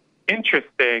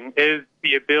interesting, is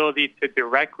the ability to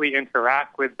directly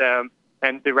interact with them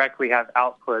and directly have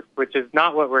outputs, which is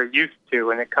not what we're used to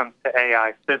when it comes to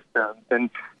AI systems. And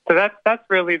so that's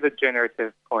really the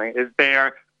generative point, is they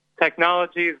are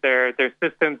technologies, they're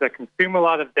systems that consume a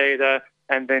lot of data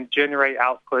and then generate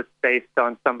outputs based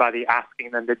on somebody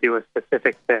asking them to do a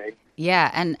specific thing.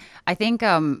 Yeah, and I think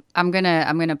I'm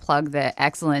gonna plug the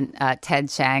excellent Ted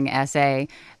Chiang essay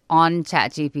on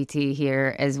ChatGPT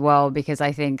here as well, because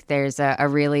I think there's a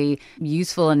really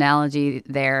useful analogy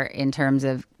there in terms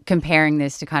of comparing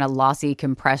this to kind of lossy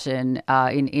compression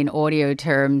in audio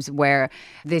terms, where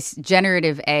this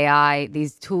generative AI,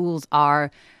 these tools are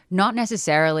not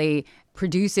necessarily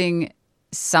producing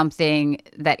something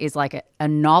that is like a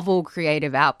novel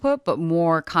creative output, but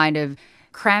more kind of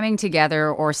cramming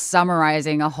together or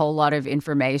summarizing a whole lot of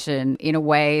information in a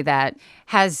way that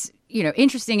has,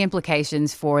 interesting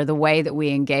implications for the way that we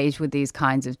engage with these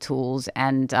kinds of tools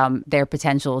and their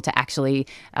potential to actually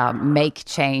make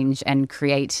change and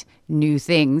create new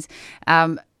things.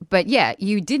 But yeah,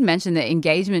 you did mention that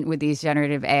engagement with these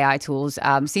generative AI tools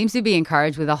seems to be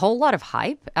encouraged with a whole lot of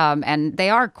hype, and they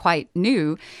are quite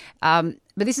new.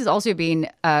 But this has also been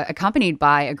accompanied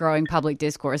by a growing public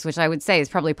discourse, which I would say is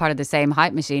probably part of the same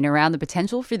hype machine, around the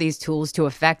potential for these tools to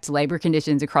affect labor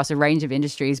conditions across a range of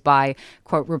industries by,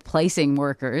 quote, replacing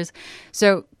workers.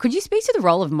 So could you speak to the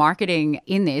role of marketing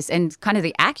in this and kind of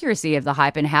the accuracy of the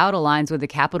hype and how it aligns with the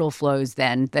capital flows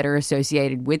then that are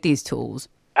associated with these tools?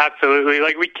 Absolutely.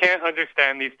 We can't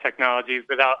understand these technologies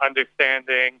without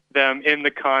understanding them in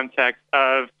the context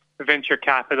of venture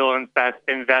capital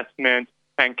investment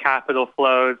and capital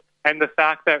flows, and the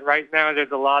fact that right now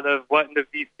there's a lot of what in the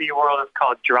VC world is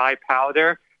called dry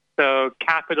powder, so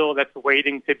capital that's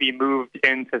waiting to be moved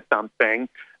into something.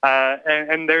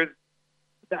 And there's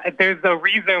a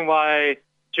reason why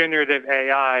generative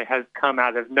AI has come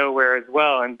out of nowhere as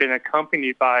well and been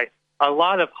accompanied by a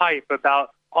lot of hype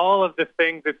about all of the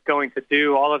things it's going to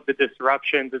do, all of the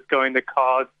disruptions it's going to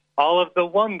cause, all of the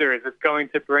wonders it's going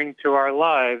to bring to our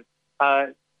lives.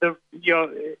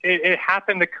 It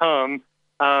happened to come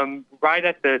right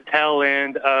at the tail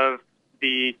end of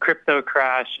the crypto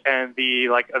crash and the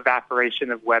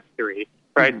evaporation of Web3,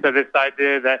 right? Mm-hmm. So this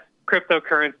idea that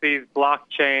cryptocurrencies,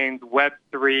 blockchains,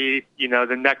 Web3,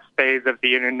 the next phase of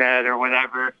the internet or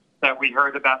whatever that we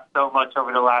heard about so much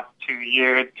over the last 2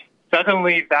 years,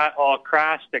 suddenly that all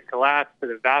crashed, it collapsed,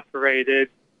 it evaporated,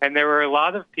 and there were a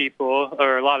lot of people,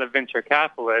 or a lot of venture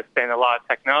capitalists and a lot of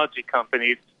technology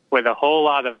companies with a whole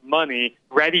lot of money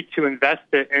ready to invest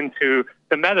it into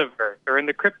the metaverse or in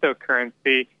the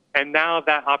cryptocurrency, and now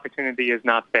that opportunity is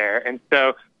not there. And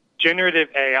so generative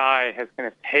AI has kind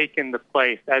of taken the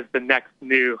place as the next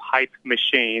new hype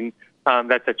machine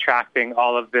that's attracting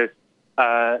all of this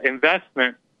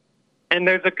investment. And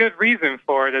there's a good reason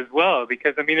for it as well,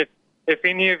 because, if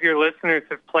any of your listeners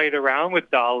have played around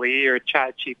with DALL-E or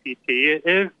ChatGPT, it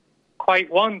is quite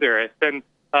wondrous. And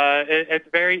it's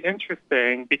very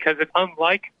interesting because it's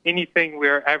unlike anything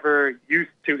we're ever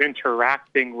used to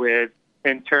interacting with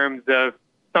in terms of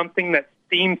something that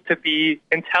seems to be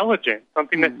intelligent,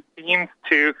 something that seems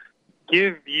to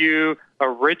give you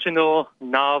original,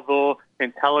 novel,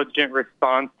 intelligent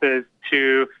responses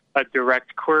to a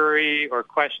direct query or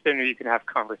question, or you can have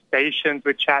conversations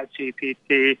with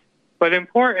ChatGPT. But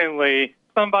importantly,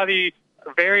 somebody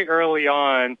very early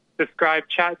on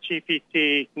described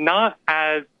ChatGPT not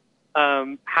as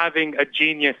having a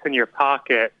genius in your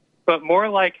pocket, but more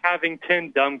like having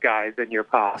 10 dumb guys in your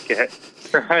pocket,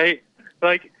 right?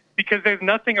 Because there's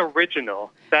nothing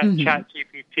original that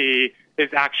ChatGPT is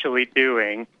actually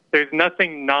doing. There's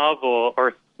nothing novel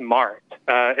or smart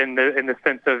in the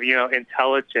sense of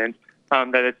intelligent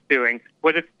that it's doing.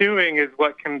 What it's doing is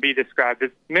what can be described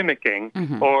as mimicking,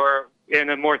 or in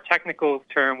a more technical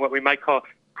term, what we might call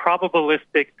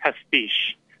probabilistic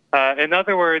pastiche. In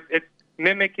other words, it's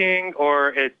mimicking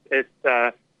or it's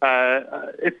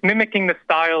it's mimicking the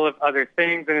style of other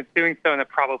things, and it's doing so in a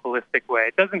probabilistic way.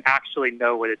 It doesn't actually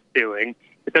know what it's doing.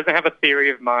 It doesn't have a theory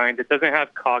of mind. It doesn't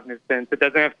have cognizance. It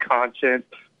doesn't have conscience.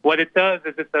 What it does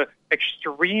is it's an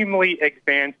extremely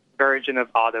advanced version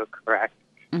of autocorrect,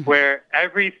 where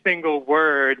every single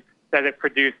word that it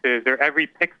produces or every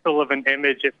pixel of an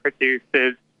image it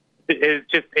produces is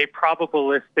just a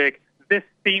probabilistic, this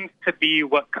seems to be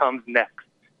what comes next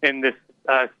in this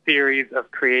series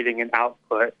of creating an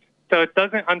output. So it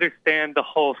doesn't understand the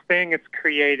whole thing it's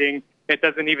creating. It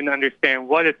doesn't even understand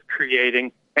what it's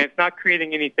creating. And it's not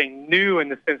creating anything new in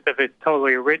the sense of it's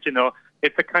totally original.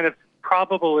 It's a kind of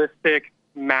probabilistic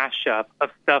mashup of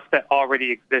stuff that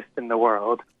already exists in the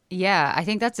world. Yeah, I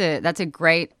think that's a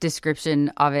great description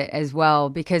of it as well,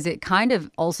 because it kind of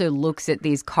also looks at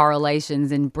these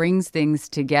correlations and brings things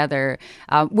together,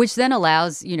 which then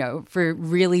allows, for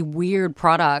really weird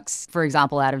products, for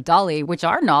example, out of DALL-E, which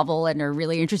are novel and are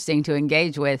really interesting to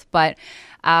engage with. But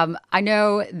I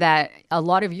know that a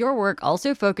lot of your work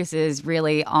also focuses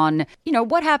really on,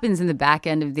 what happens in the back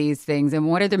end of these things and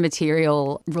what are the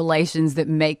material relations that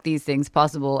make these things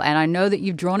possible. And I know that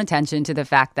you've drawn attention to the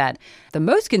fact that the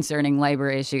most concerning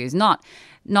labor issues, not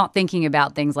thinking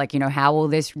about things like, how will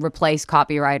this replace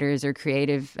copywriters or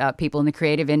creative people in the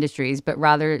creative industries, but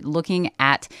rather looking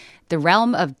at the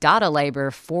realm of data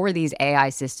labor for these AI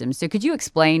systems. So could you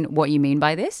explain what you mean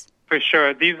by this? For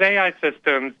sure. These AI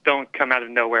systems don't come out of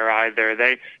nowhere either.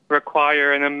 They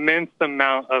require an immense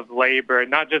amount of labor,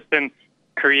 not just in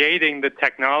creating the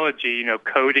technology,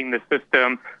 coding the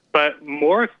system, but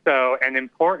more so and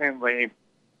importantly,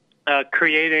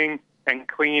 creating and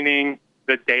cleaning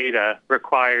the data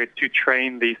required to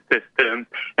train these systems.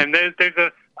 And there's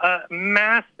a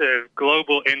massive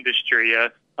global industry,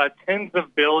 tens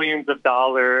of billions of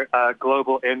dollar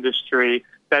global industry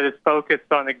that is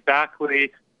focused on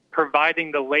exactly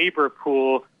providing the labor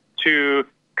pool to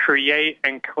create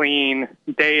and clean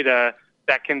data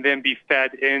that can then be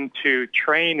fed into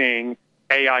training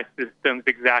AI systems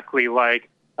exactly like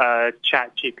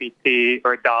ChatGPT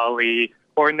or DALL-E,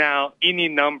 or now any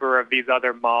number of these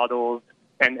other models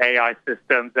and AI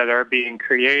systems that are being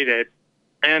created.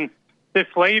 And this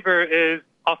labor is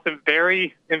often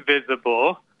very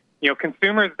invisible.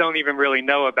 Consumers don't even really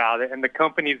know about it, and the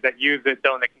companies that use it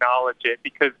don't acknowledge it,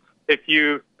 because if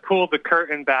you pull the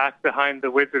curtain back behind the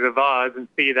Wizard of Oz and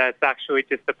see that it's actually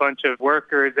just a bunch of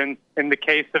workers. And in the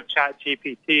case of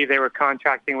ChatGPT, they were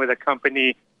contracting with a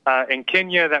company in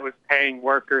Kenya that was paying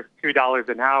workers $2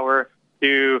 an hour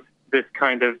to do this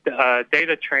kind of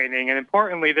data training. And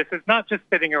importantly, this is not just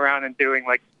sitting around and doing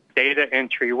like data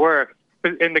entry work.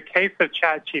 In the case of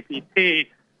ChatGPT,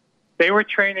 they were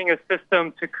training a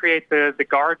system to create the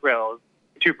guardrails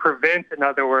to prevent, in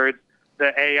other words,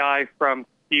 the AI from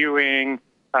spewing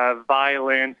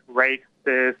violent,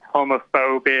 racist,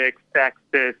 homophobic,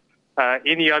 sexist,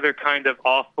 any other kind of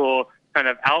awful kind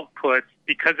of outputs,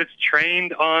 because it's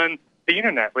trained on the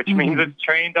internet, which means it's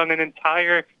trained on an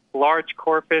entire large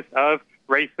corpus of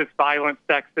racist, violent,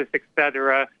 sexist,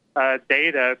 etc.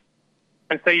 Data.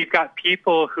 And so you've got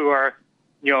people who are,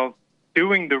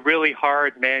 doing the really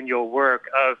hard manual work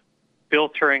of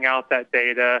filtering out that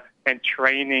data and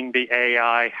training the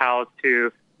AI how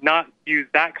to not use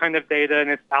that kind of data in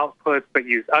its outputs, but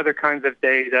use other kinds of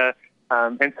data.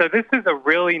 And so this is a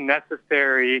really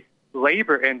necessary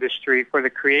labor industry for the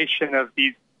creation of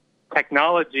these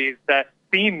technologies that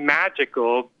seem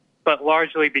magical, but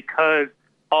largely because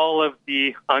all of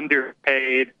the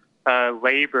underpaid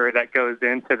labor that goes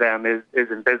into them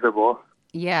is invisible.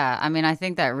 Yeah, I mean, I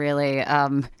think that really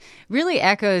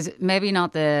echoes maybe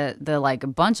not the like a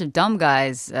bunch of dumb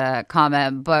guys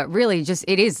comment, but really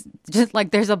it is just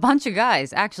like there's a bunch of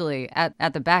guys actually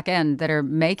at the back end that are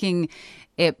making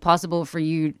it possible for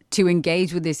you to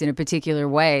engage with this in a particular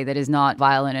way that is not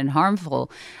violent and harmful.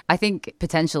 I think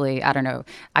potentially, I don't know,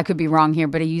 I could be wrong here,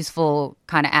 but a useful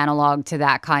kind of analog to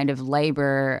that kind of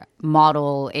labor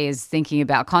model is thinking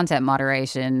about content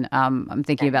moderation. I'm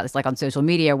thinking about this like on social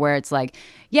media, where it's like,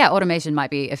 yeah, automation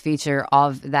might be a feature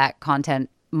of that content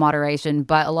moderation,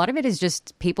 but a lot of it is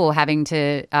just people having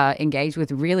to engage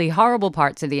with really horrible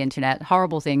parts of the internet,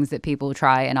 horrible things that people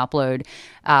try and upload,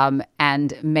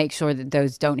 and make sure that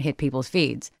those don't hit people's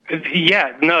feeds.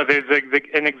 Yeah, no, there's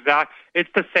it's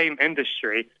the same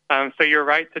industry. So you're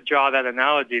right to draw that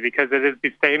analogy, because it is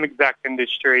the same exact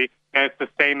industry and it's the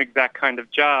same exact kind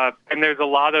of job. And there's a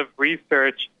lot of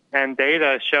research and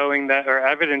data showing that, or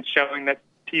evidence showing that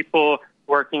people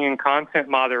working in content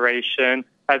moderation,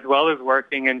 as well as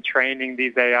working and training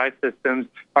these AI systems,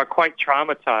 are quite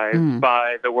traumatized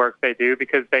by the work they do,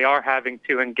 because they are having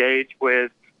to engage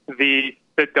with the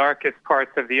the darkest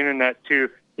parts of the internet to,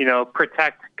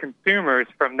 protect consumers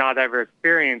from not ever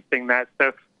experiencing that.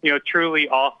 So, truly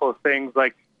awful things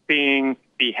like seeing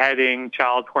beheading,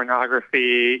 child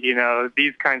pornography,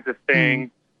 these kinds of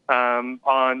things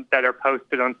that are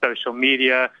posted on social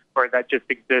media or that just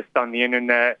exist on the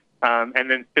internet,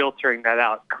 and then filtering that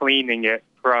out, cleaning it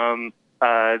from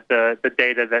the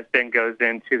data that then goes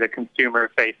into the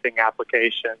consumer-facing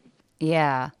application.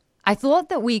 Yeah. I thought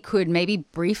that we could maybe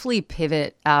briefly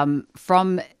pivot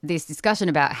from this discussion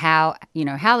about how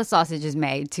the sausage is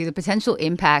made to the potential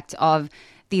impact of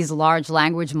these large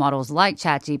language models like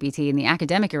ChatGPT in the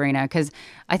academic arena, because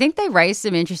I think they raise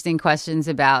some interesting questions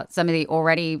about some of the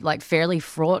already fairly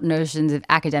fraught notions of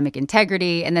academic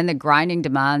integrity and then the grinding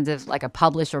demands of a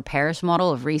publish or perish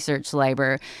model of research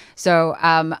labor. So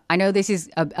I know this is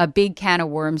a big can of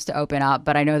worms to open up,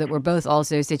 but I know that we're both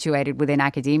also situated within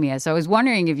academia. So I was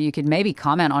wondering if you could maybe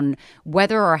comment on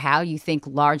whether or how you think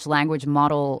large language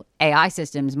model AI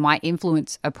systems might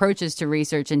influence approaches to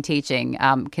research and teaching,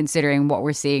 considering what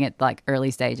we're seeing at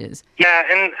early stages. Yeah,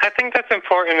 and I think that's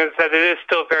important is that it is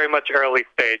still very much early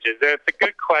stages. It's a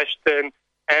good question,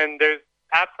 and there's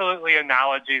absolutely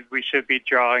analogies we should be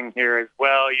drawing here as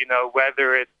well,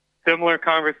 whether it's similar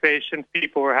conversations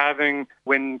people were having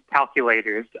when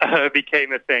calculators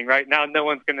became a thing. Right now, no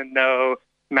one's going to know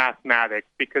mathematics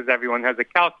because everyone has a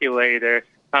calculator.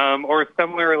 Or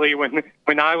similarly,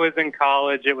 when I was in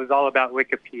college, it was all about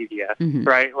Wikipedia,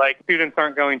 right? Students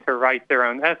aren't going to write their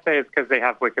own essays because they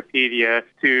have Wikipedia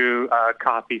to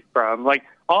copy from.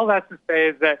 All that to say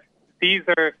is that these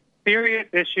are serious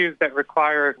issues that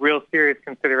require real serious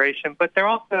consideration, but they're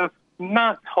also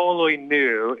not totally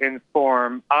new in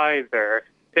form either.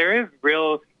 There is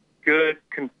real good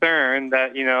concern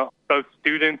that, both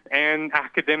students and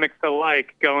academics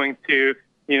alike going to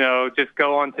just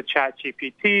go on to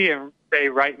ChatGPT and say,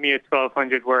 write me a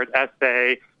 1,200-word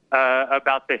essay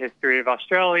about the history of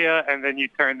Australia, and then you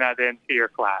turn that into your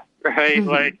class,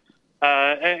 right?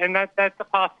 And that's a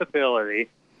possibility.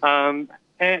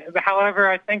 However,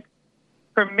 I think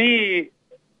for me,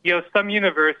 some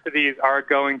universities are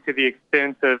going to the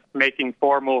extent of making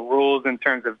formal rules in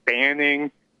terms of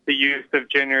banning the use of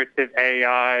generative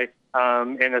AI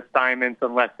in assignments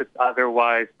unless it's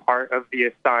otherwise part of the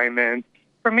assignment.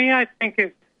 For me, I think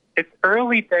it's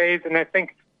early days, and I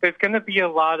think there's going to be a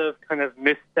lot of kind of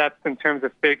missteps in terms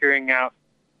of figuring out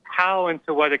how and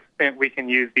to what extent we can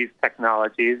use these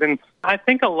technologies. And I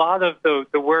think a lot of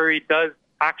the worry does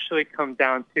actually come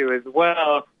down to as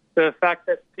well the fact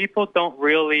that people don't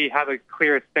really have a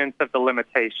clear sense of the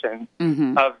limitations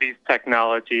of these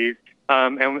technologies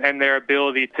and their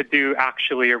ability to do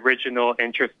actually original,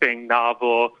 interesting,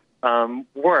 novel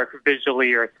work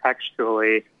visually or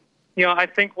textually. I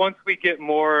think once we get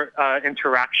more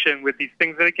interaction with these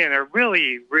things that, again, are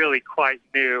really, really quite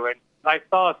new. And I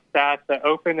saw a stat that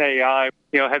OpenAI,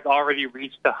 has already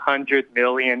reached 100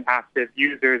 million active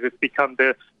users. It's become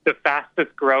the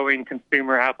fastest growing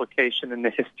consumer application in the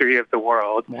history of the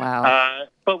world. Wow.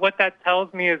 But what that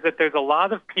tells me is that there's a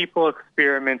lot of people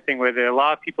experimenting with it, a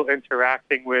lot of people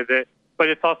interacting with it, but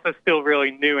it's also still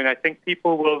really new. And I think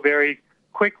people will very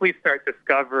quickly start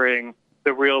discovering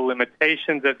the real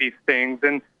limitations of these things.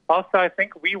 And also, I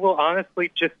think we will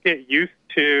honestly just get used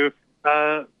to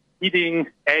reading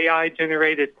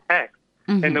AI-generated text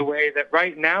in the way that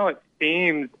right now it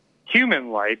seems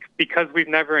human-like because we've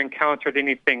never encountered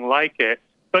anything like it.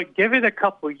 But give it a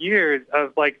couple years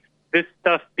of this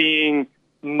stuff being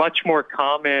much more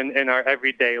common in our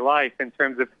everyday life in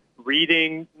terms of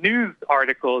reading news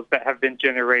articles that have been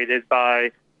generated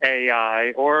by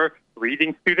AI or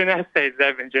reading student essays that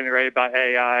have been generated by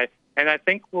AI. And I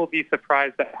think we'll be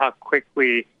surprised at how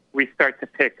quickly we start to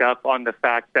pick up on the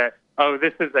fact that,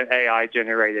 this is an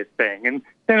AI-generated thing. And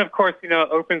then, of course, it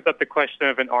opens up the question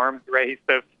of an arms race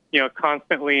of,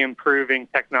 constantly improving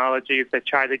technologies that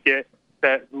try to get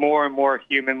that more and more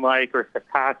human-like or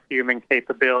surpass human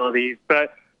capabilities.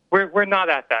 But we're not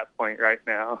at that point right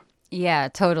now. Yeah,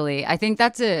 totally. I think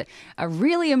that's a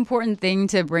really important thing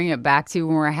to bring it back to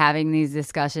when we're having these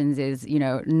discussions is,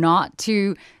 not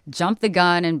to jump the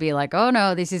gun and be like, oh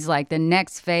no, this is the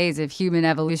next phase of human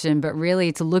evolution, but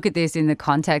really to look at this in the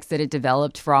context that it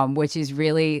developed from, which is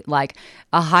really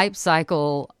a hype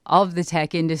cycle of the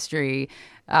tech industry,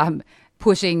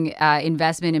 pushing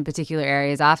investment in particular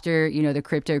areas after, the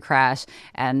crypto crash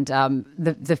and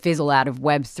the fizzle out of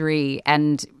Web3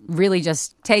 and really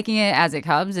just taking it as it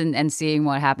comes and seeing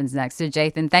what happens next. So,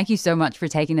 Jathan, thank you so much for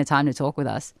taking the time to talk with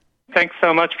us. Thanks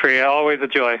so much, Priya. Always a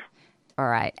joy. All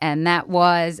right. And that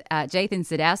was Jathan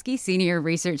Sadowski, Senior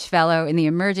Research Fellow in the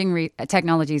Emerging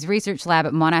Technologies Research Lab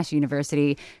at Monash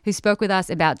University, who spoke with us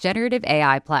about generative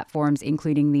AI platforms,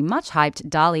 including the much-hyped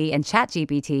DALL-E and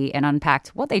ChatGPT, and unpacked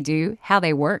what they do, how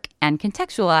they work, and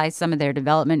contextualized some of their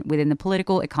development within the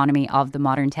political economy of the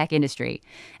modern tech industry.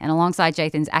 And alongside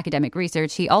Jathan's academic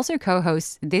research, he also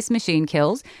co-hosts This Machine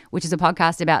Kills, which is a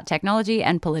podcast about technology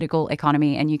and political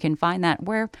economy, and you can find that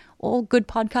where all good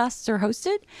podcasts are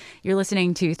hosted. You're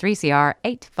listening to 3CR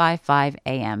 855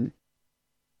 AM.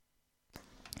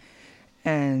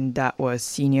 And that was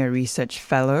Senior Research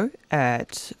Fellow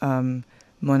at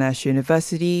Monash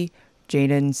University,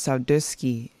 Jathan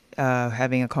Sadowski,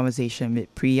 having a conversation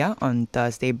with Priya on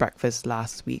Thursday breakfast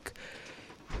last week.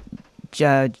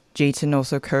 Jathan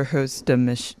also co-hosts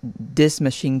This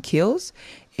Machine Kills,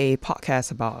 a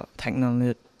podcast about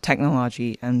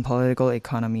technology and political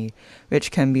economy,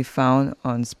 which can be found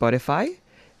on Spotify,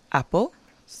 Apple,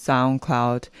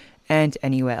 SoundCloud, and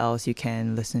anywhere else you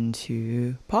can listen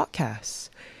to podcasts.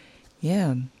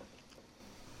 Yeah.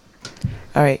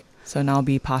 All right, so now I'll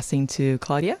be passing to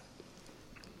Claudia.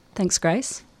 Thanks,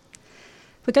 Grace.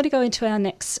 We're going to go into our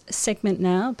next segment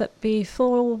now, but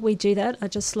before we do that,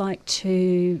 I'd just like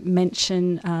to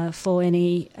mention for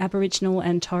any Aboriginal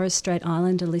and Torres Strait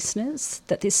Islander listeners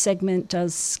that this segment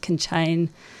does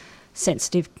contain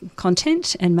sensitive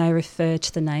content and may refer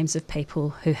to the names of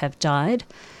people who have died.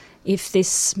 If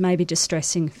this may be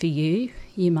distressing for you,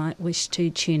 you might wish to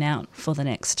tune out for the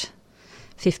next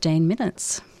 15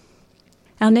 minutes.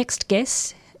 Our next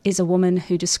guest is a woman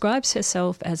who describes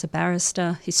herself as a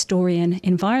barrister, historian,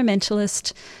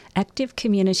 environmentalist, active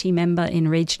community member in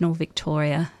regional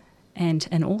Victoria, and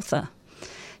an author.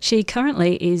 She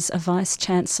currently is a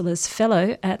Vice-Chancellor's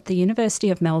Fellow at the University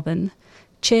of Melbourne,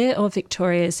 Chair of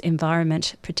Victoria's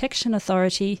Environment Protection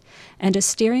Authority, and a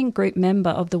steering group member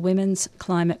of the Women's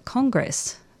Climate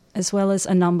Congress, as well as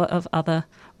a number of other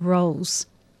roles.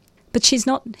 But she's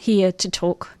not here to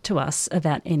talk to us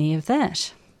about any of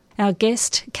that. Our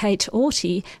guest, Kate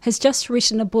Aughty, has just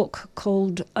written a book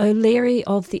called O'Leary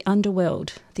of the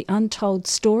Underworld, The Untold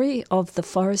Story of the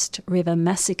Forrest River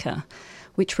Massacre,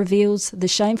 which reveals the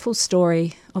shameful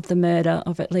story of the murder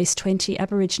of at least 20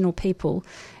 Aboriginal people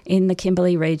in the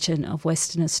Kimberley region of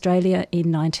Western Australia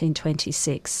in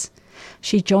 1926.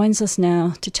 She joins us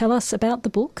now to tell us about the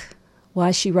book, why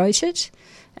she wrote it,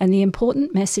 and the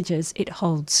important messages it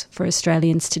holds for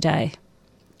Australians today.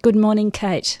 Good morning,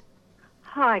 Kate.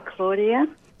 Hi, Claudia.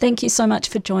 Thank you so much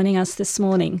for joining us this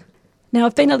morning. Now,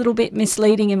 I've been a little bit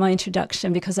misleading in my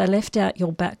introduction because I left out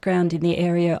your background in the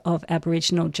area of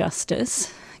Aboriginal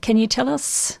justice. Can you tell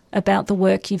us about the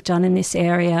work you've done in this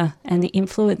area and the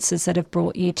influences that have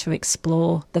brought you to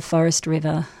explore the Forrest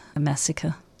River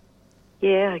massacre?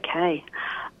 Yeah, okay.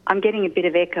 I'm getting a bit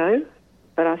of echo,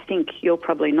 but I think you're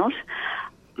probably not.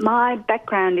 My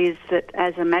background is that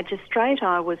as a magistrate,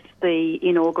 I was the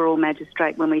inaugural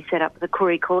magistrate when we set up the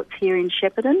Koori Courts here in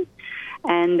Shepparton,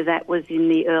 and that was in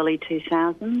the early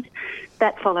 2000s.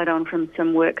 That followed on from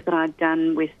some work that I'd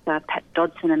done with Pat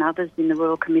Dodson and others in the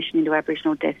Royal Commission into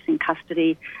Aboriginal Deaths in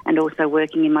Custody, and also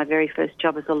working in my very first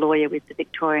job as a lawyer with the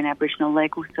Victorian Aboriginal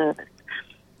Legal Service.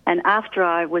 And after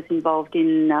I was involved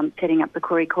in setting up the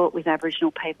Koori Court with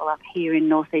Aboriginal people up here in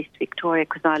northeast Victoria,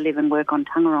 because I live and work on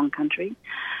Taungurung country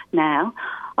now,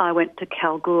 I went to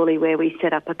Kalgoorlie where we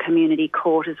set up a community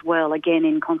court as well, again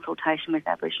in consultation with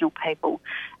Aboriginal people.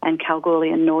 And Kalgoorlie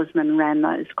and Norseman ran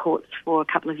those courts for a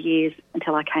couple of years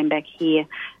until I came back here,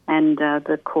 and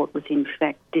the court was in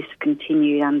fact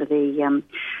discontinued under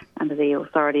the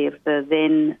authority of the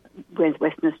then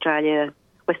Western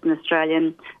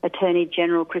Australian Attorney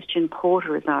General Christian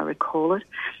Porter, as I recall it.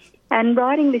 And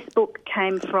writing this book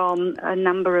came from a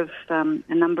number of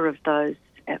those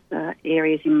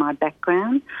areas in my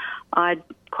background. I'd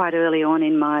quite early on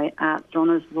in my arts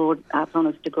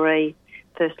honours degree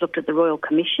first looked at the Royal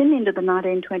Commission into the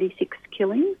 1926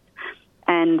 killings,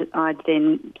 and I'd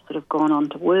then sort of gone on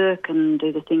to work and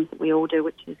do the things that we all do,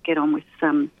 which is get on with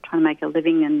trying to make a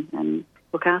living and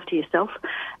look after yourself.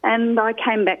 And I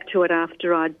came back to it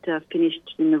after I'd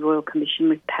finished in the Royal Commission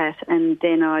with Pat, and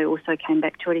then I also came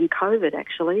back to it in COVID,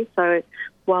 actually. So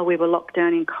while we were locked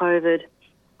down in COVID,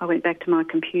 I went back to my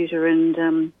computer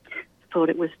and thought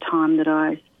it was time that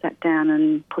I sat down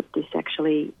and put this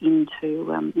actually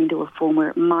into a form where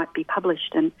it might be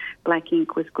published, and Black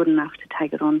Ink was good enough to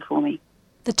take it on for me.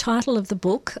 The title of the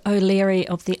book, O'Leary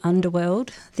of the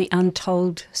Underworld, The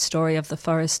Untold Story of the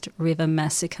Forrest River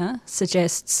Massacre,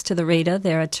 suggests to the reader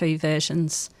there are two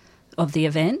versions of the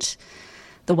event,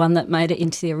 the one that made it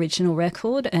into the original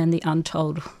record and the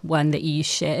untold one that you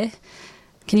share.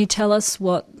 Can you tell us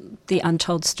what the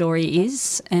untold story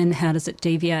is, and how does it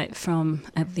deviate from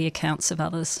the accounts of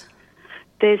others?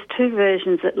 There's two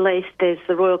versions at least. There's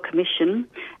the Royal Commission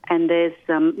and there's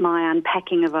my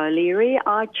unpacking of O'Leary.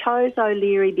 I chose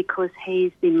O'Leary because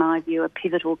he's, in my view, a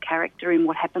pivotal character in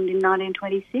what happened in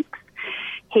 1926.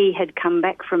 He had come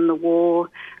back from the war,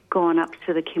 gone up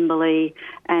to the Kimberley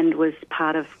and was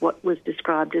part of what was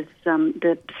described as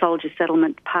the soldier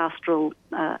settlement pastoral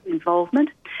involvement,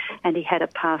 and he had a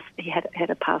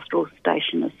pastoral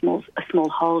station, a small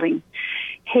holding.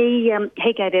 He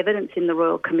gave evidence in the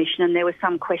Royal Commission, and there was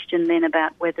some question then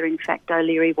about whether in fact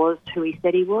O'Leary was who he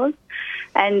said he was.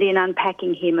 And in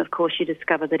unpacking him, of course, you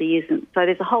discover that he isn't. So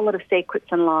there's a whole lot of secrets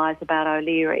and lies about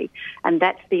O'Leary, and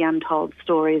that's the untold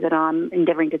story that I'm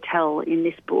endeavouring to tell in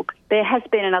this book. There has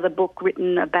been another book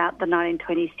written about the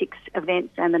 1926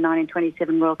 events and the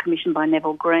 1927 Royal Commission by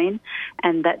Neville Green,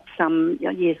 and that's some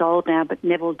years old now, but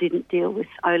Neville didn't deal with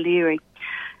O'Leary.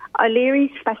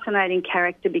 O'Leary's a fascinating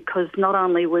character because not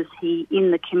only was he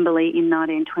in the Kimberley in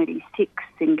 1926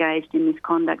 engaged in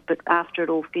misconduct, but after it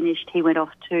all finished, he went off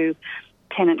to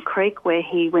Tennant Creek, where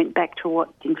he went back to what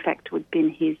in fact would have been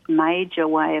his major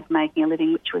way of making a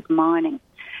living, which was mining.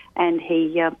 And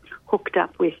he hooked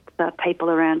up with people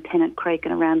around Tennant Creek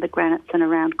and around the Granites and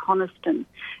around Coniston.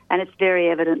 And it's very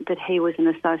evident that he was an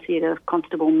associate of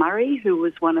Constable Murray, who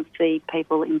was one of the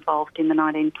people involved in the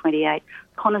 1928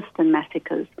 Coniston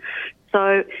massacres.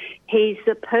 So he's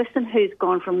a person who's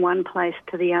gone from one place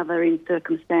to the other in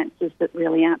circumstances that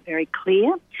really aren't very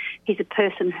clear. He's a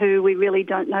person who we really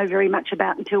don't know very much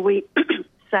about until we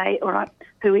say, all right,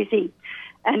 who is he?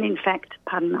 And in fact,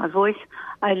 pardon my voice,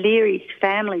 O'Leary's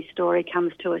family story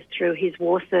comes to us through his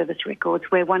war service records,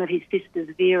 where one of his sisters,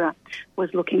 Vera,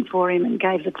 was looking for him and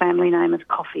gave the family name as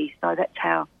Coffee. So that's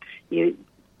how you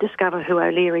discover who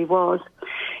O'Leary was.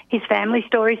 His family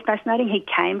story is fascinating. He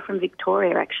came from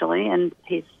Victoria, actually, and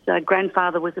his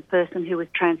grandfather was a person who was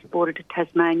transported to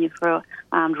Tasmania for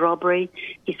armed robbery.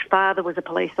 His father was a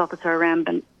police officer around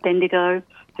Bendigo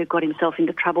who got himself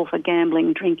into trouble for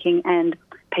gambling, drinking, and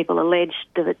people alleged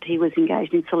that he was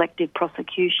engaged in selective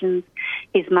prosecutions.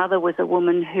 His mother was a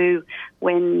woman who,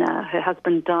 when her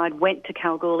husband died, went to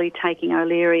Kalgoorlie, taking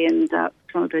O'Leary and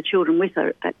some of her children with her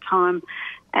at that time.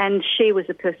 And she was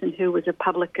a person who was a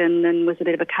publican and was a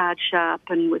bit of a card sharp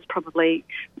and was probably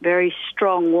a very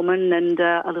strong woman and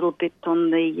a little bit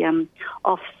on the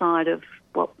offside of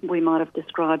what we might have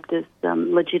described as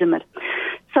legitimate.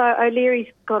 So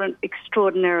O'Leary's got an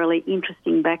extraordinarily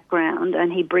interesting background,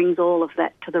 and he brings all of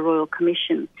that to the Royal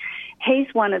Commission. He's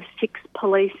one of 6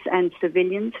 police and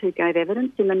civilians who gave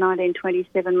evidence in the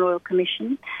 1927 Royal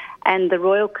Commission, and the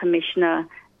Royal Commissioner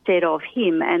said of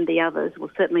him and the others, well,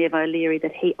 certainly of O'Leary,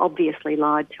 that he obviously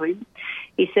lied to him.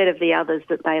 He said of the others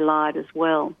that they lied as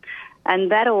well. And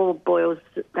that boils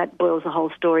the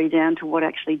whole story down to what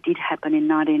actually did happen in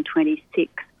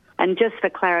 1926. And just for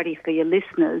clarity for your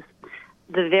listeners,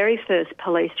 the very first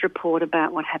police report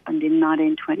about what happened in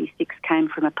 1926 came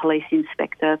from a police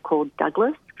inspector called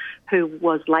Douglas, who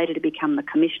was later to become the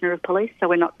Commissioner of Police. So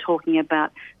we're not talking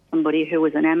about somebody who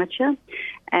was an amateur.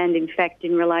 And in fact,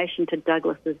 in relation to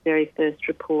Douglas's very first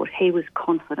report, he was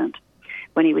confident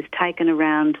when he was taken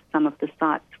around some of the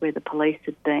sites where the police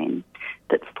had been,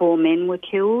 that 4 men were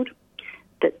killed,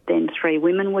 that then 3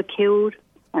 women were killed,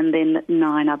 and then that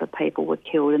 9 other people were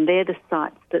killed. And they're the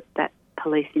sites that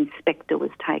police inspector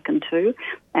was taken to,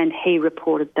 and he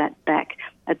reported that back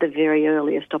at the very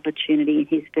earliest opportunity in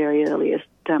his very earliest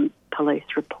police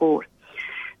report.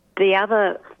 The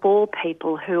other 4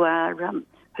 people who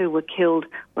were killed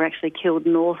were actually killed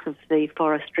north of the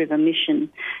Forrest River mission,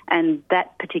 and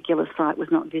that particular site was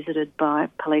not visited by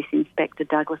Police Inspector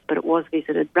Douglas, but it was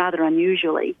visited rather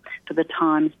unusually for the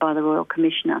times by the Royal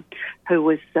Commissioner, who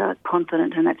was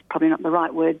confident, and that's probably not the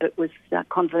right word, but was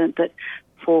confident that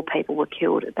 4 people were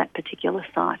killed at that particular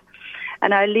site.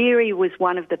 And O'Leary was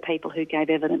one of the people who gave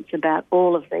evidence about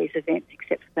all of these events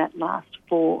except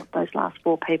for those last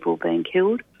 4 people being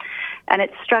killed. And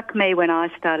it struck me when I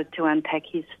started to unpack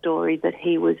his story that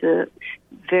he was a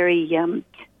very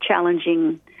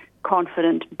challenging,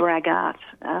 confident braggart,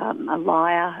 a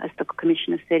liar, as the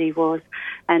Commissioner said he was,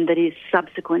 and that his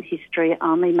subsequent history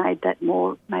only made that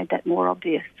more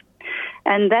obvious.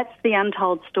 And that's the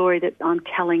untold story that I'm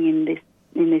telling in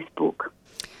this book.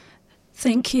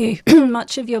 Thank you.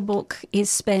 Much of your book is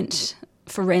spent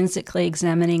forensically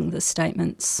examining the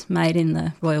statements made in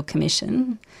the Royal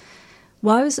Commission.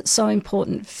 Why was it so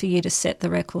important for you to set the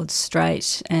record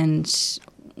straight, and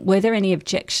were there any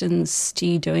objections to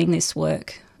you doing this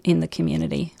work in the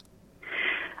community?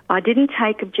 I didn't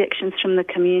take objections from the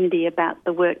community about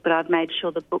the work, but I've made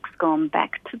sure the book's gone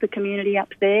back to the community up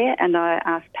there, and I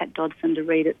asked Pat Dodson to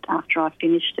read it after I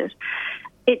finished it.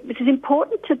 It is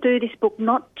important to do this book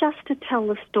not just to tell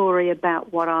the story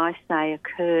about what I say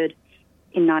occurred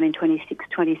in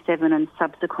 1926-27 and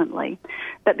subsequently,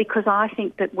 but because I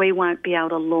think that we won't be able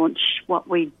to launch what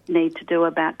we need to do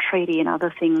about treaty and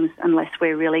other things unless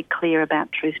we're really clear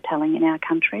about truth-telling in our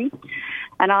country.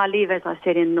 And I live, as I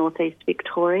said, in northeast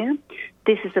Victoria.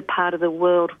 This is a part of the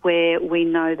world where we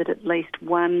know that at least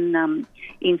one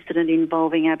incident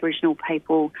involving Aboriginal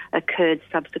people occurred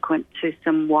subsequent to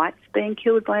some whites being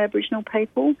killed by Aboriginal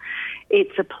people.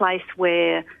 It's a place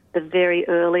where the very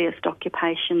earliest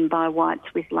occupation by whites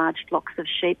with large flocks of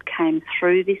sheep came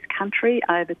through this country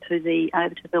over to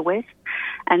the west,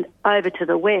 and over to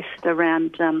the west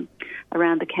around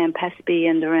the Campaspe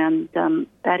and around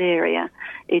that area.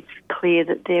 It's clear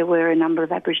that there were a number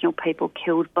of Aboriginal people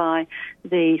killed by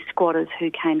the squatters who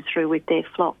came through with their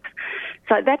flocks.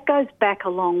 So that goes back a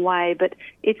long way, but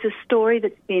it's a story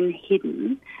that's been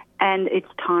hidden. And it's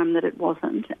time that it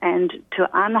wasn't. And to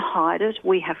unhide it,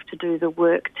 we have to do the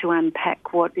work to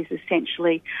unpack what is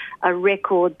essentially a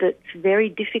record that's very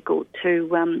difficult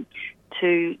to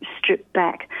strip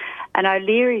back. And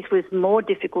O'Leary's was more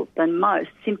difficult than most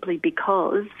simply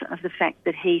because of the fact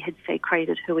that he had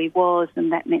secreted who he was,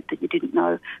 and that meant that you didn't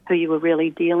know who you were really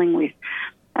dealing with.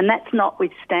 And that's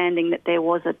notwithstanding that there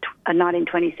was a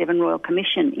 1927 Royal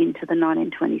Commission into the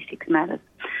 1926 matters.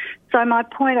 So my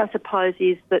point, I suppose,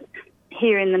 is that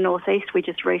here in the northeast we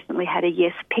just recently had a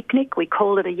Yes Picnic. We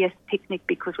called it a Yes Picnic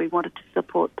because we wanted to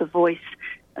support the voice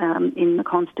in the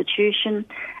Constitution,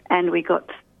 and we got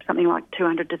something like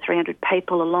 200 to 300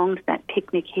 people along to that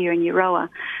picnic here in Euroa.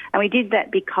 And we did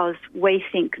that because we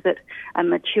think that a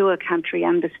mature country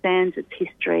understands its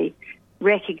history,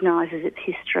 recognises its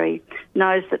history,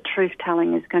 knows that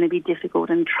truth-telling is going to be difficult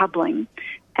and troubling,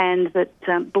 and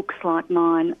that books like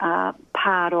mine are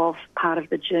part of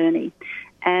the journey.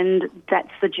 And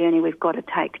that's the journey we've got to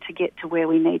take to get to where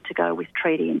we need to go with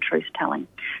treaty and truth-telling.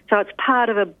 So it's part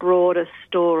of a broader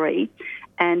story,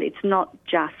 and it's not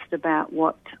just about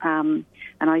what, and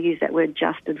I use that word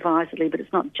just advisedly, but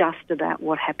it's not just about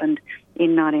what happened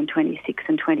in 1926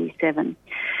 and 27.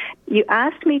 You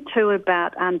asked me too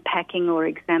about unpacking or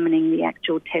examining the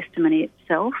actual testimony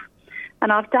itself.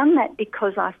 And I've done that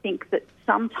because I think that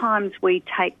sometimes we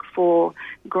take for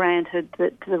granted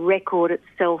that the record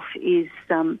itself is,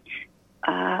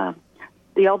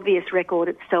 the obvious record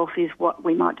itself is what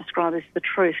we might describe as the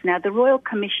truth. Now, the Royal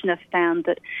Commissioner found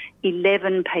that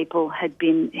 11 people had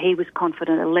been, he was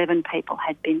confident 11 people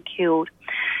had been killed.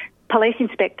 Police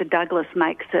Inspector Douglas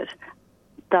makes it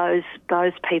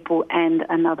those people and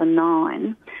another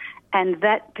 9. And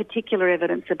that particular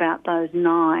evidence about those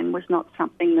 9 was not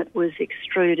something that was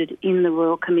extruded in the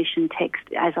Royal Commission text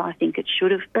as I think it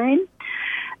should have been.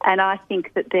 And I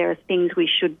think that there are things we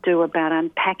should do about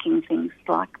unpacking things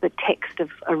like the text of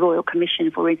a Royal Commission,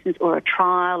 for instance, or a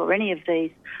trial, or any of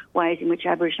these ways in which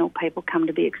Aboriginal people come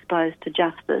to be exposed to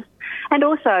justice, and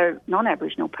also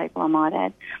non-Aboriginal people, I might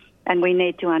add. And we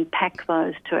need to unpack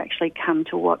those to actually come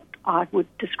to what I would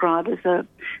describe as a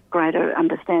greater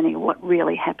understanding of what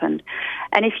really happened.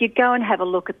 And if you go and have a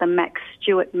look at the Max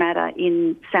Stewart matter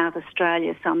in South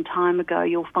Australia some time ago,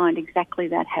 you'll find exactly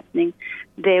that happening.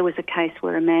 There was a case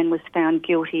where a man was found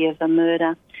guilty of a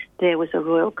murder. There was a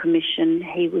Royal Commission.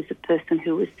 He was a person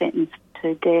who was sentenced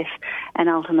to death, and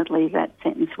ultimately that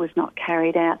sentence was not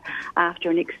carried out after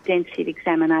an extensive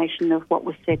examination of what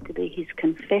was said to be his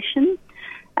confession.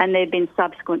 And there had been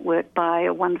subsequent work by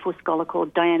a wonderful scholar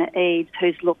called Diana Eaves,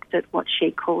 who's looked at what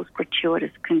she calls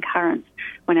gratuitous concurrence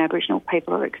when Aboriginal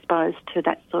people are exposed to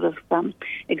that sort of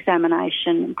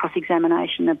examination,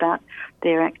 cross-examination about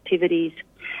their activities.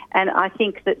 And I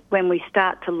think that when we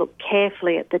start to look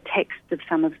carefully at the text of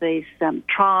some of these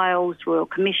trials, Royal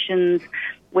Commissions,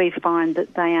 we find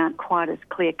that they aren't quite as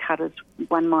clear-cut as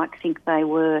one might think they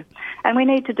were. And we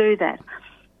need to do that.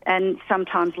 And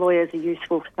sometimes lawyers are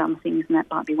useful for some things, and that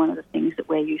might be one of the things that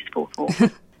we're useful for.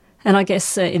 And I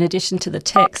guess in addition to the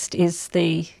text is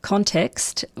the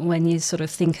context when you sort of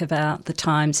think about the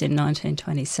times in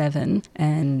 1927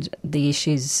 and the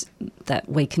issues that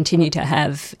we continue to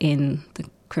have in the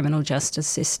criminal justice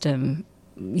system.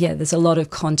 Yeah, there's a lot of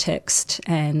context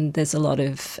and there's a lot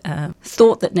of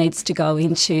thought that needs to go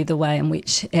into the way in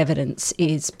which evidence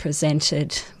is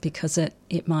presented, because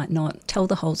it might not tell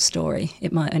the whole story.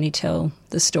 It might only tell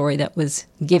the story that was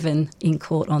given in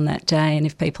court on that day, and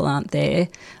if people aren't there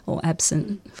or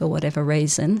absent for whatever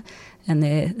reason and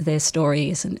their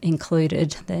story isn't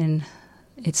included, then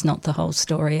it's not the whole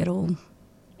story at all.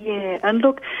 Yeah, and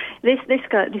look, This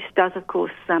does, of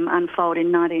course, unfold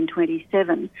in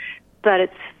 1927, but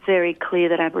it's very clear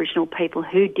that Aboriginal people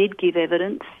who did give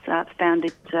evidence found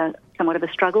it somewhat of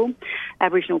a struggle.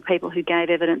 Aboriginal people who gave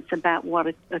evidence about what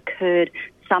had occurred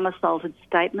somersaulted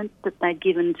statements that they'd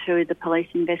given to the police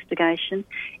investigation.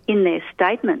 In their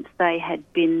statements, they had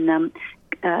been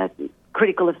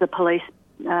critical of the police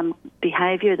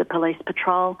behaviour, the police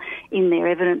patrol. In their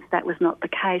evidence, that was not the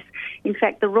case. In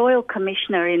fact, the Royal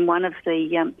Commissioner in one of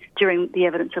the during the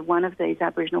evidence of one of these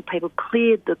Aboriginal people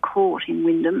cleared the court in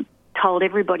Wyndham, told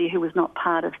everybody who was not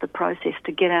part of the process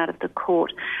to get out of the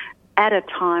court at a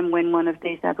time when one of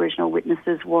these Aboriginal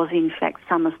witnesses was in fact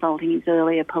somersaulting his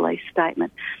earlier police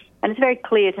statement. And it's very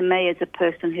clear to me as a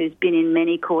person who's been in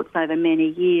many courts over many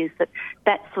years that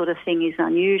that sort of thing is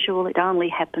unusual. It only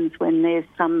happens when there's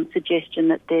some suggestion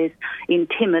that there's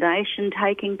intimidation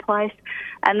taking place.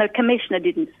 And the Commissioner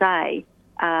didn't say,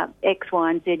 X, Y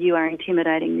and Z, you are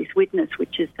intimidating this witness,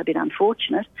 which is a bit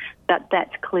unfortunate, but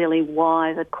that's clearly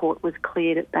why the court was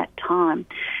cleared at that time.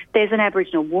 There's an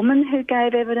Aboriginal woman who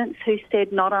gave evidence who said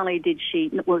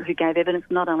who gave evidence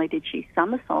not only did she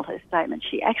somersault her statement,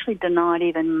 she actually denied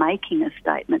even making a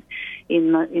statement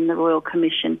in the Royal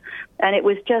Commission, and it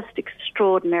was just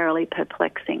extraordinarily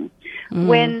perplexing.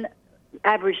 When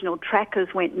Aboriginal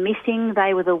trackers went missing,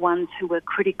 they were the ones who were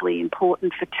critically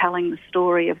important for telling the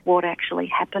story of what actually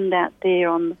happened out there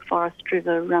on the Forrest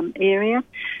River area,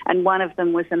 and one of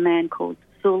them was a man called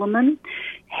Suleiman.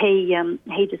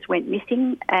 He just went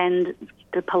missing, and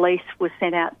the police were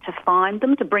sent out to find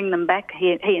them, to bring them back,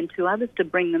 he and two others, to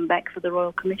bring them back for the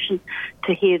Royal Commission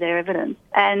to hear their evidence.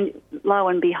 And lo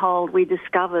and behold, we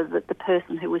discovered that the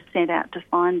person who was sent out to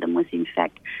find them was in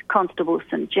fact Constable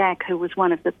St Jack, who was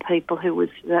one of the people who was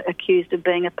accused of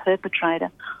being a perpetrator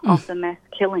of the mass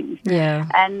killings. Yeah.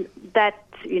 And that,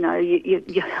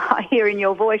 I hear in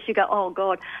your voice, you go, oh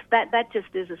God, that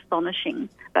just is astonishing.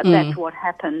 But that's what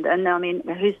happened. And I mean,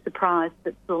 who's surprised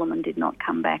that Suleiman did not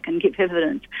come back and give evidence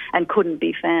and couldn't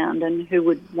be found, and who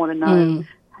would want to know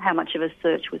how much of a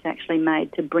search was actually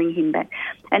made to bring him back?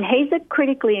 And he's a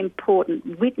critically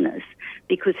important witness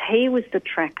because he was the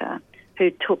tracker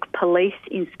who took Police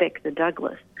Inspector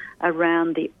Douglas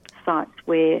around the sites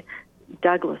where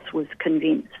Douglas was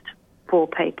convinced 4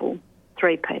 people,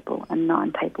 3 people and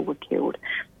 9 people were killed.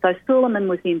 So Suleiman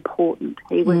was important.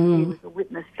 He was a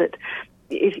witness that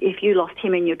if you lost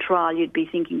him in your trial, you'd be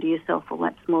thinking to yourself, well,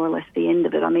 that's more or less the end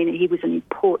of it. I mean, he was an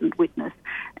important witness,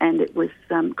 and it was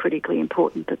critically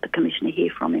important that the Commissioner hear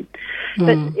from him.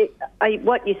 But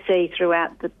what you see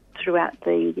throughout the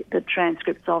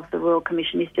transcripts of the Royal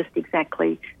Commission is just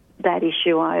exactly that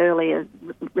issue I earlier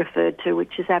referred to,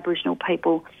 which is Aboriginal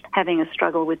people having a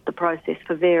struggle with the process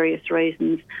for various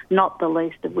reasons, not the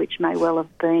least of which may well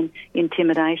have been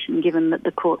intimidation, given that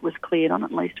the court was cleared on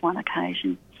at least one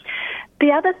occasion.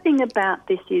 The other thing about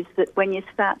this is that when you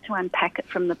start to unpack it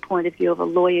from the point of view of a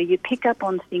lawyer, you pick up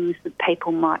on things that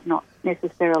people might not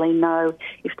necessarily know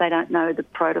if they don't know the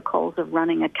protocols of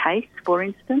running a case, for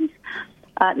instance.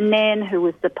 Nan, who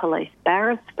was the police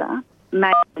barrister,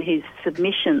 made his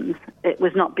submissions. It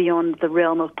was not beyond the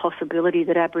realm of possibility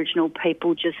that Aboriginal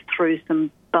people just threw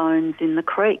some bones in the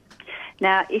creek.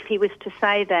 Now, if he was to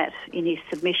say that in his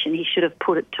submission, he should have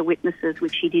put it to witnesses,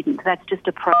 which he didn't. That's just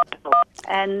a protocol.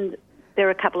 And there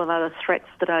are a couple of other threats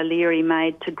that O'Leary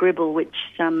made to Gribble, which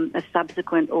a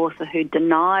subsequent author who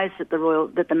denies that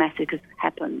the massacres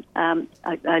happened.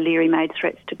 O'Leary made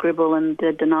threats to Gribble, and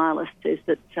the denialist says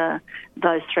that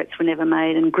those threats were never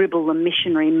made, and Gribble, the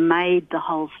missionary, made the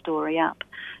whole story up.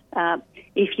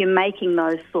 If you're making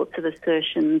those sorts of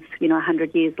assertions,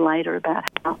 100 years later about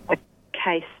how a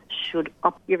case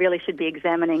you really should be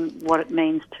examining what it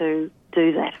means to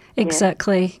do that.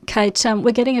 Exactly. Yeah. Kate,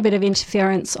 we're getting a bit of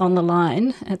interference on the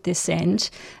line at this end.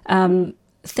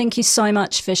 Thank you so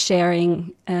much for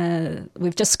sharing.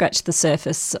 We've just scratched the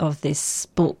surface of this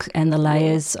book and the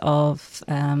layers of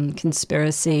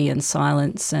conspiracy and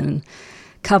silence and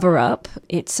cover-up.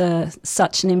 It's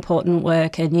such an important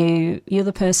work, and you're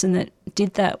the person that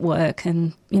did that work.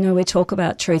 And, we talk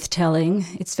about truth-telling.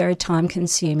 It's very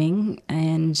time-consuming,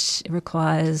 and it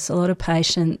requires a lot of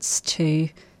patience to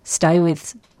stay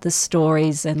with the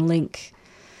stories and link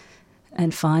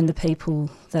and find the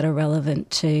people that are relevant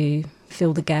to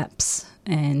fill the gaps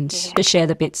and to share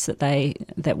the bits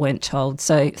that weren't told.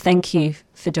 So thank you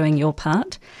for doing your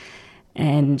part.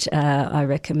 And I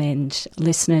recommend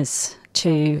listeners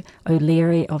to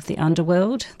O'Leary of the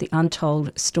Underworld, The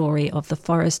Untold Story of the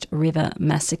Forrest River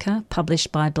Massacre,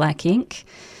 published by Black Ink.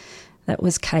 That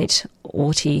was Kate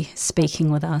Aughty speaking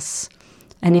with us.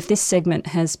 And if this segment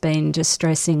has been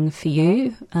distressing for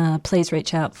you, please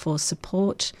reach out for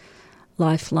support.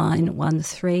 Lifeline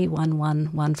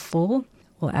 131114,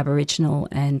 or Aboriginal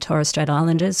and Torres Strait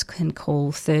Islanders can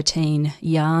call 13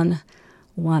 Yarn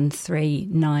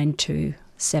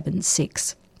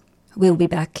 139276. We'll be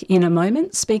back in a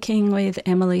moment speaking with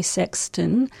Emily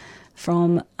Sexton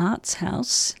from Arts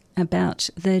House about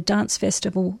the dance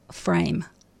festival Frame.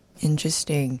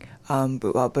 Interesting.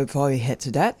 But before we head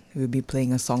to that, we'll be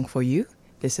playing a song for you.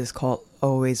 This is called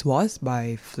Always Was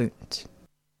by Flute.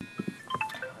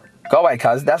 Go away,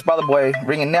 cuz. That's Brother Boy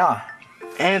ringing now.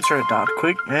 Answer it, Doc.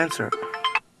 Quick, answer.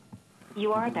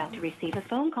 You are about to receive a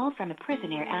phone call from a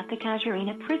prisoner at the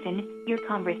Casuarina prison. Your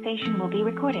conversation will be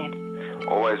recorded.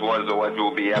 Always was, always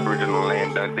will be Aboriginal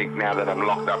land. Don't think now that I'm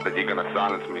locked up that you're going to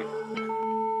silence me.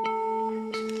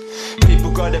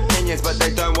 People got opinions, but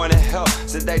they don't want to help.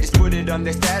 So they just put it on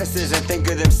their statuses and think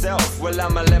of themselves. Well,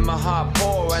 I'ma let my heart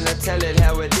pour and I tell it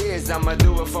how it is. I'ma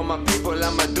do it for my people,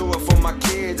 I'ma do it for my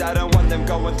kids. I don't want them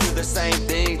going through the same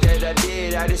thing that I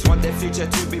did. I just want their future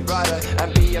to be brighter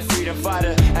and be a freedom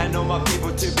fighter. And all my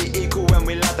people to be equal when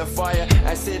we light the fire.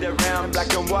 And sit around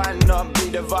black and white and not be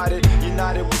divided.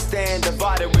 United we stand,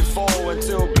 divided we fall.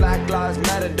 Until Black Lives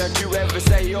Matter, don't you ever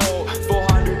say all.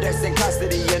 400 deaths in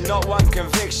custody and not one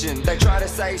conviction. They try to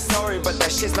say sorry, but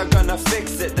that shit's not gonna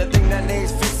fix it. The thing that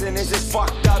needs fixing is this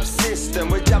fucked up system.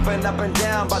 We're jumping up and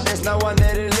down, but there's no one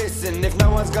there to listen. If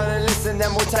no one's gonna listen,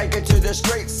 then we'll take it to the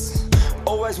streets.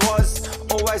 Always was,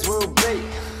 always will be.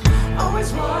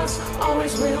 Always was,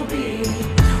 always will be.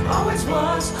 Always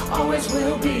was, always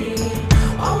will be.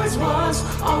 Always was,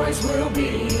 always will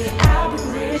be.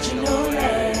 Aboriginal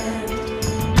land.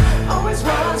 Always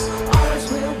was, always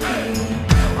will be.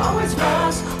 Always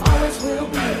was, always will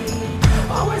be.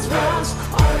 Always was,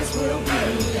 always will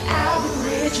be.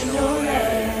 Aboriginal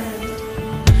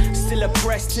land. Still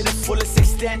oppressed to the fullest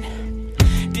extent.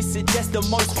 This is just the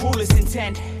most cruelest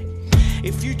intent.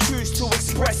 If you choose to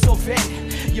express or vent,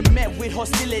 you're met with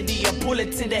hostility, a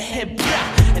bullet to the head,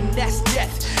 blah, and that's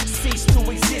death. Cease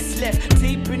to exist, left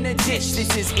deep in the ditch.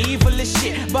 This is evil as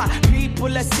shit, but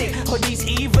people are sick of these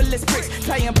evilest pricks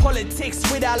playing politics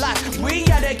with our life. We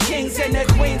are the kings and the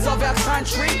queens of our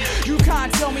country. You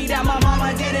can't tell me that my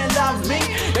mama didn't love me.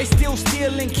 They still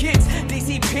stealing kids.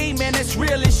 DCP, man, it's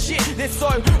real as shit. They're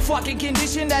so fucking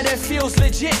conditioned that it feels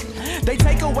legit. They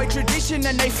take away tradition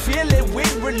and they fill it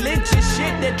with religious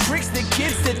shit that tricks the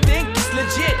kids to think it's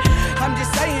legit. I'm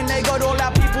just saying they got all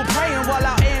our people praying while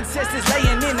our ancestors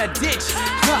laying in a ditch.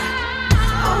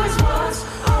 Always was,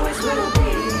 always will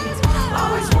be.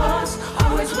 Always was,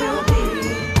 always will be.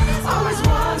 Always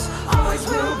was, always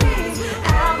will be.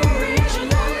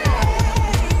 Aboriginal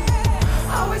land.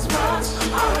 Always was,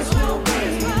 always will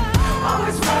be.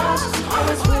 Always was,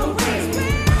 always will be.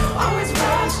 Always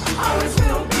was, always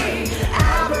will be.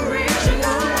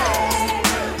 Aboriginal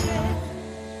land.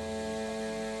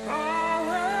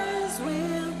 Always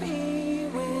will be,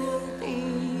 will be.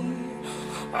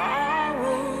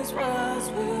 Always was,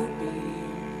 will be.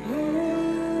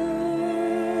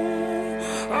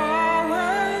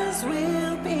 Always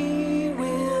will be,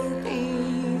 will be.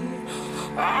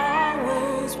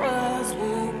 Always was,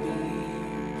 will be.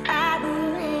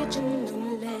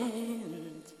 Aboriginal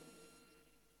land.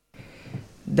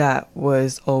 That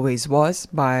was Always Was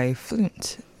by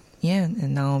Flute. Yeah,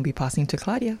 and now I'll be passing to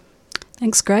Claudia.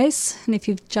 Thanks, Grace. And if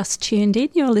you've just tuned in,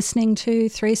 you're listening to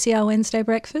 3CR Wednesday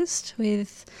Breakfast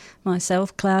with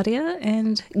myself, Claudia,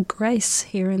 and Grace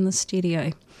here in the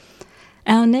studio.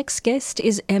 Our next guest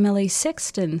is Emily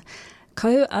Sexton,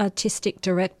 co-artistic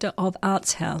director of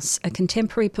Arts House, a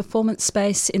contemporary performance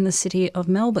space in the city of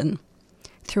Melbourne.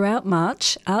 Throughout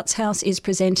March, Arts House is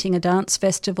presenting a dance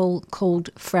festival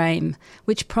called Frame,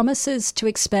 which promises to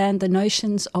expand the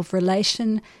notions of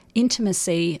relation,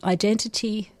 intimacy,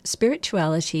 identity,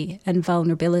 spirituality, and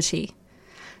vulnerability.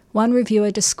 One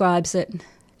reviewer describes it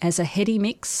as a heady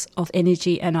mix of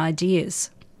energy and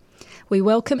ideas. We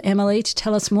welcome Emily to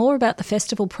tell us more about the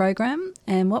festival program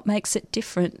and what makes it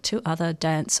different to other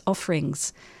dance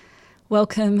offerings.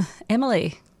 Welcome,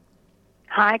 Emily.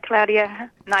 Hi, Claudia.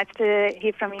 Nice to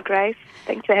hear from you, Grace.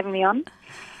 Thanks for having me on.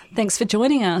 Thanks for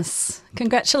joining us.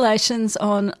 Congratulations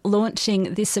on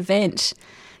launching this event.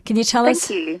 Can you tell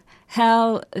us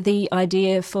how the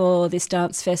idea for this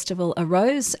dance festival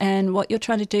arose and what you're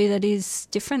trying to do that is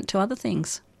different to other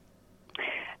things?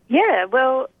 Yeah,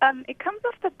 well, it comes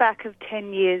off the back of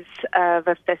 10 years of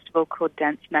a festival called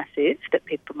Dance Massive that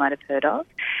people might have heard of.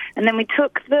 And then we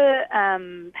took the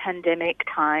pandemic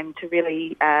time to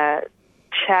really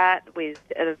chat with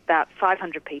about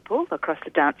 500 people across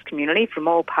the dance community from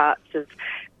all parts of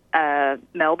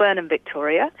Melbourne and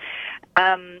Victoria,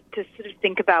 to sort of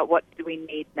think about what do we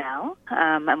need now,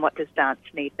 and what does dance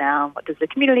need now, what does the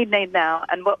community need now.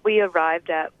 And what we arrived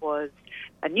at was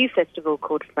a new festival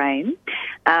called Frame.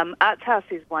 Arts House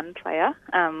is one player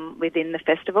within the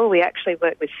festival. We actually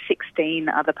work with 16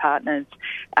 other partners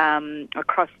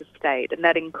across the state, and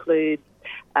that includes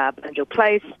Bunjil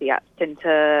Place, the Arts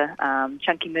Centre,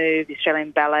 Chunky Move, the Australian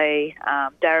Ballet,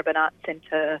 Darebin Arts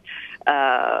Centre,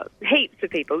 heaps of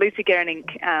people, Lucy Gerning,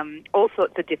 all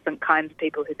sorts of different kinds of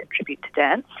people who contribute to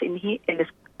dance in here, in this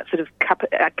sort of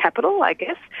capital, I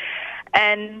guess.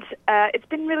 And it's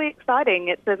been really exciting.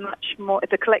 It's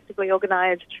a collectively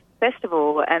organised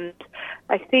festival, and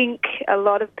I think a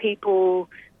lot of people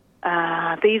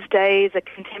these days, a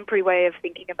contemporary way of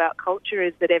thinking about culture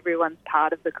is that everyone's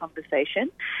part of the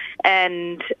conversation,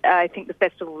 and I think the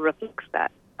festival reflects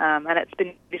that. And it's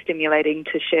been stimulating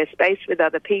to share space with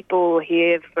other people,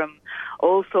 hear from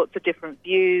all sorts of different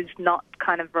views, not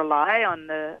kind of rely on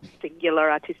the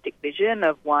singular artistic vision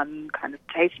of one kind of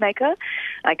tastemaker,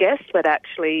 I guess, but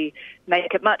actually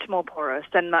make it much more porous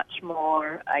and much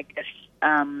more, I guess,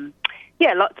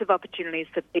 lots of opportunities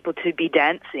for people to be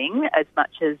dancing as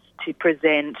much as to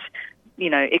present,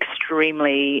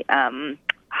 extremely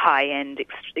high-end,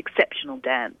 exceptional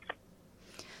dance.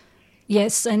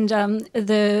 Yes, and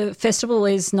the festival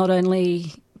is not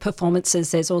only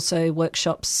performances, there's also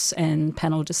workshops and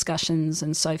panel discussions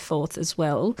and so forth as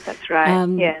well. That's right,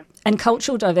 yeah. And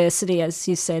cultural diversity, as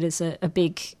you said, is a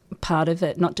big part of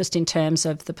it, not just in terms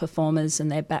of the performers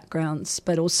and their backgrounds,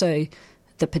 but also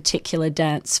the particular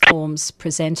dance forms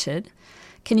presented.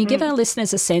 Can you give our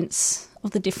listeners a sense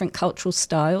of the different cultural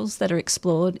styles that are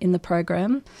explored in the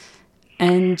program?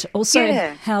 And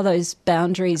also how those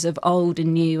boundaries of old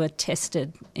and new are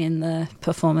tested in the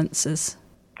performances.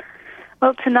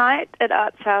 Well, tonight at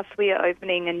Arts House we are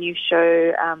opening a new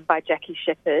show by Jackie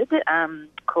Shepherd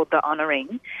called The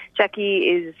Honouring. Jackie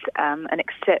is an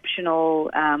exceptional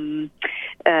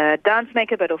dance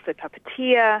maker, but also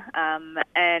puppeteer,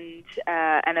 and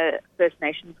a First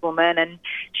Nations woman. And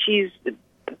she's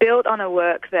built on a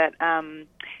work that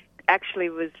actually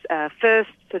was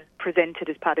first sort of presented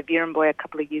as part of Yirramboy a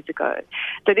couple of years ago.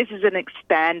 So this is an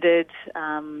expanded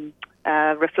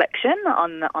reflection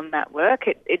on that work.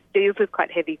 It deals with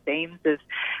quite heavy themes of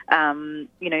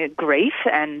grief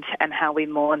and how we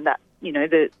mourn that,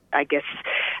 the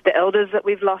elders that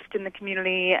we've lost in the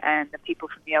community and the people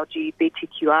from the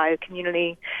LGBTQI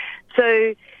community.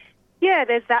 So yeah,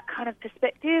 there's that kind of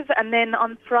perspective. And then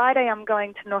on Friday, I'm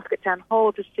going to Northcote Town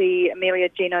Hall to see Amelia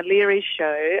Jean O'Leary's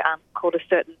show called A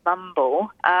Certain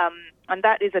Mumble. And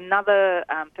that is another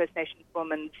First Nations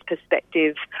woman's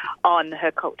perspective on her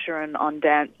culture and on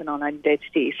dance and on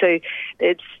identity. So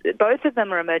both of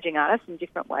them are emerging artists in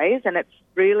different ways, and it's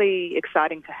really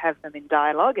exciting to have them in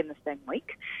dialogue in the same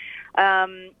week.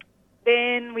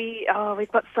 Then we've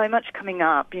got so much coming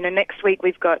up. Next week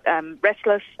we've got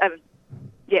Restless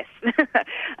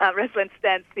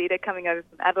Dance Theatre coming over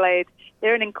from Adelaide.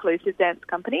 They're an inclusive dance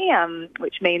company,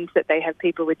 which means that they have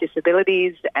people with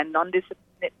disabilities and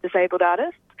non-disabled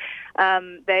artists.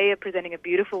 They are presenting a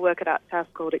beautiful work at Arts House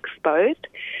called Exposed.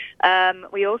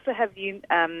 We also have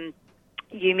Yumi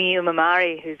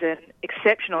Umamari, who's an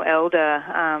exceptional elder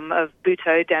of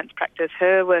Butoh dance practice.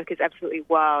 Her work is absolutely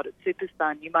wild. It's super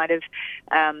fun. You might have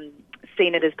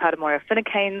seen it as part of Moira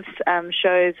Finucane's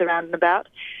shows around and about.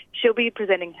 She'll be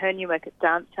presenting her new work at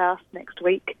Dance House next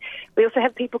week. We also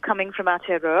have people coming from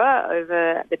Aotearoa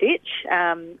over at the Ditch,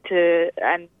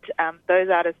 those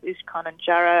artists, Ushkon and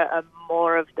Jara, are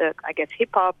more of the,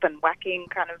 hip-hop and whacking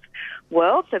kind of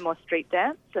world, so more street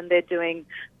dance, and they're doing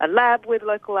a lab with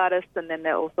local artists, and then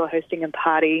they're also hosting a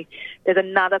party. There's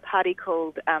another party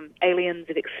called Aliens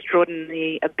of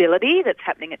Extraordinary Ability that's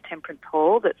happening at Temperance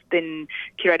Hall that's been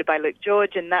curated by Luke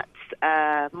George, and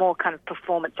that's more kind of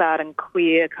performance art and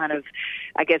queer kind of,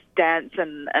 dance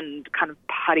and kind of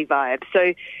party vibe.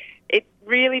 So it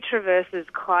really traverses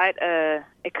quite a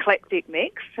eclectic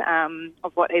mix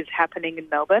of what is happening in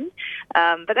Melbourne.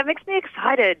 But that makes me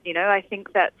excited. I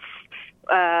think that's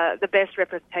the best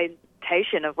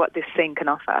representation of what this scene can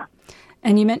offer.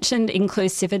 And you mentioned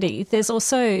inclusivity. There's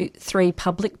also 3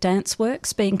 public dance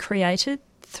works being created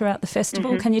throughout the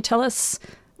festival. Can you tell us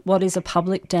what is a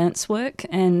public dance work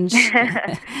and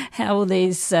how will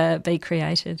these be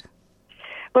created?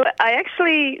 Well,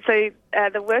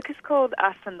 the work is called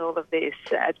Us and All of This.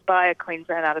 It's by a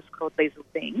Queensland artist called Liesl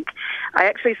Zink. I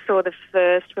actually saw the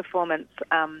first performance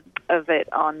of it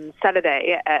on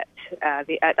Saturday at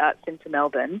Arts Centre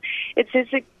Melbourne. It's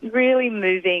a really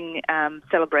moving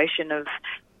celebration of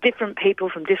different people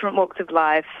from different walks of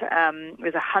life.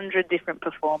 There's 100 different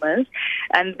performers,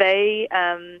 and it's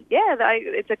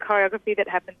a choreography that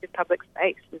happens in public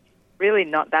space. There's really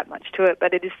not that much to it,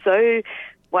 but it is so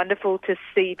wonderful to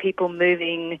see people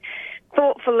moving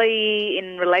thoughtfully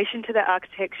in relation to the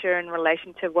architecture, in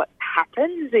relation to what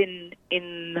happens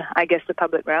in I guess, the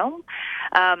public realm.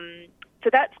 So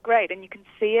that's great, and you can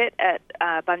see it at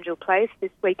Bunjil Place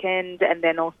this weekend, and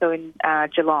then also in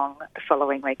Geelong the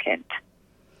following weekend.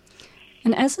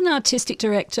 And as an artistic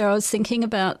director, I was thinking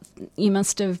about, you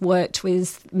must have worked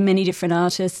with many different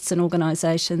artists and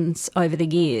organisations over the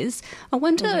years. I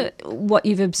wonder what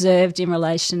you've observed in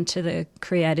relation to the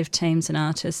creative teams and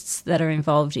artists that are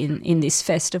involved in this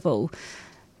festival,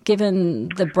 given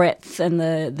the breadth and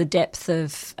the depth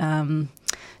of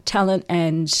talent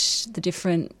and the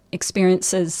different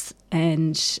experiences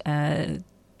and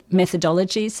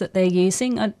methodologies that they're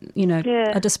using. I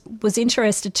just was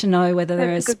interested to know whether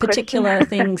there's particular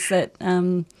things that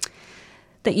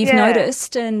that you've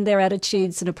noticed and their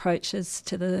attitudes and approaches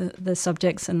to the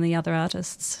subjects and the other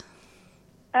artists.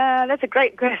 That's a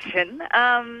great question.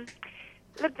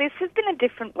 Look, this has been a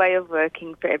different way of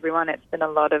working for everyone. It's been a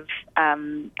lot of,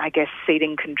 I guess,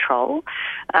 seating control.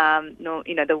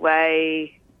 The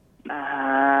way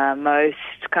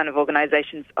most kind of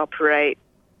organisations operate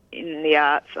in the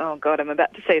arts. Oh God, I'm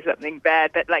about to say something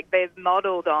bad, but like they've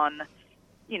modelled on,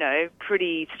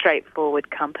 pretty straightforward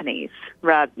companies.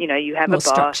 Right? You have more a boss,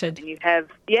 structured. and you have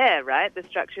the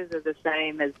structures are the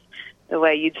same as the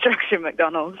way you'd structure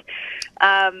McDonald's.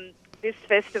 This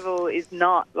festival is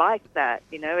not like that.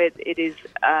 It is.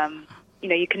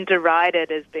 You can deride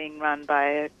it as being run by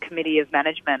a committee of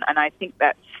management, and I think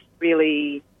that's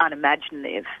really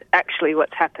unimaginative. Actually,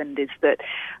 what's happened is that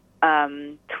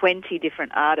 20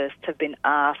 different artists have been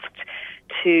asked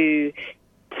to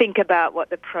think about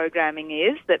what the programming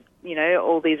is that,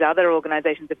 all these other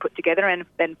organisations have put together and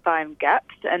then find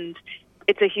gaps. And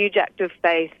it's a huge act of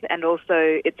faith, and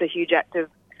also it's a huge act of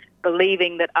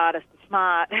believing that artists are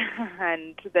smart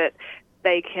and that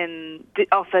they can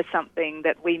offer something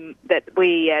that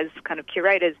we as kind of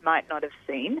curators might not have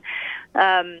seen.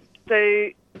 So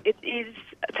it is,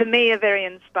 to me, a very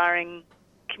inspiring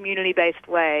community-based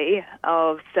way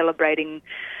of celebrating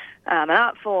an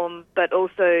art form, but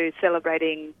also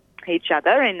celebrating each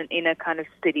other in a kind of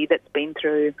city that's been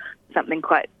through something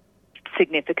quite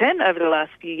significant over the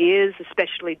last few years,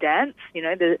 especially dance.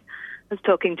 I was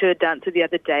talking to a dancer the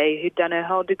other day who'd done her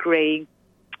whole degree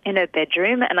in her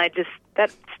bedroom, and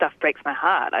that stuff breaks my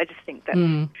heart. I just think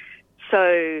that's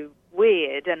so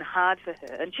weird and hard for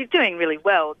her, and she's doing really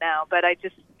well now, but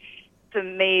for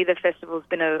me, the festival's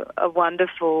been a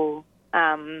wonderful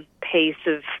piece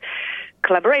of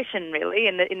collaboration, really,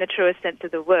 in the truest sense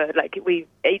of the word. Like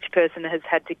each person has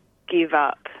had to give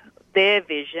up their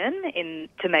vision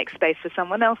to make space for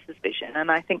someone else's vision,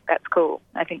 and I think that's cool.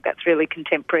 I think that's really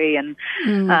contemporary, and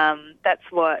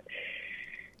that's what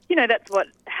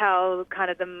how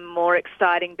kind of the more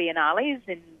exciting biennales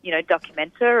in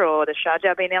Documenta or the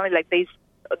Sharjah Biennale, like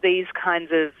these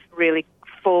kinds of really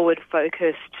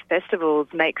forward-focused festivals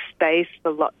make space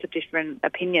for lots of different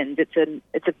opinions. It's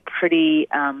a pretty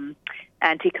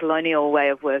anti-colonial way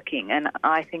of working, and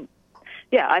I think,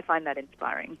 I find that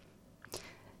inspiring.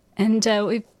 And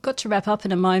we've got to wrap up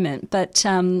in a moment, but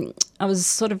I was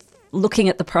sort of looking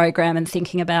at the program and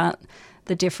thinking about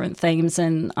the different themes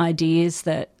and ideas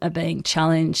that are being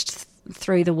challenged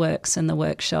through the works and the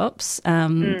workshops.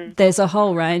 There's a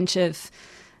whole range of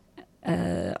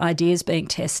ideas being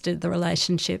tested, the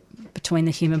relationship between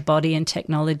the human body and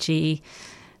technology.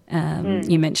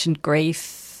 You mentioned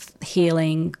grief,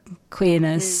 healing,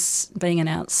 queerness, being an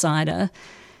outsider.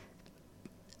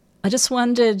 I just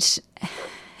wondered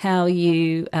how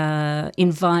you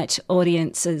invite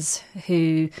audiences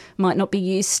who might not be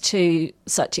used to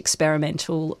such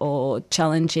experimental or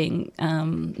challenging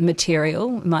material,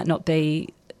 might not be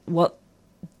what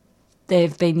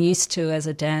they've been used to as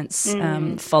a dance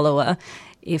follower,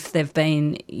 if they've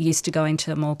been used to going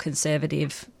to more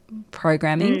conservative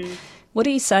programming. What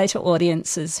do you say to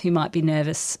audiences who might be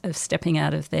nervous of stepping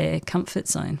out of their comfort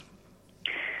zone?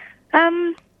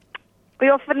 We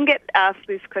often get asked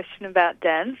this question about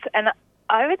dance, and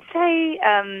I would say,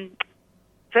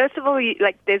 first of all,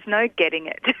 there's no getting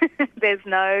it. There's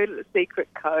no secret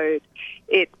code.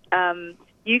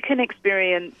 You can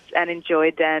experience and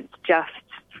enjoy dance just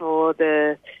for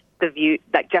the view,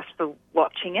 just for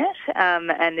watching it,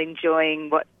 and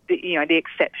enjoying what the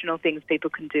exceptional things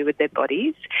people can do with their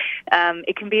bodies.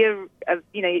 It can be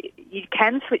you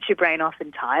can switch your brain off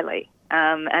entirely,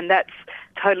 and that's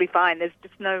totally fine. There's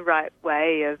just no right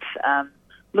way of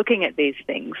looking at these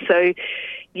things. So,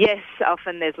 yes,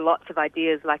 often there's lots of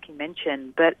ideas, like you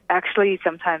mentioned, but actually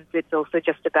sometimes it's also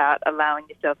just about allowing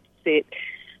yourself to sit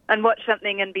and watch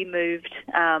something and be moved,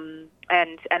 and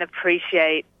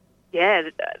appreciate,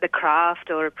 the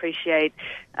craft, or appreciate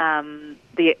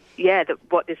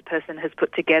what this person has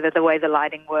put together, the way the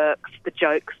lighting works, the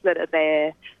jokes that are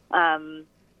there.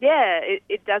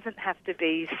 It doesn't have to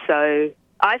be so.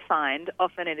 I find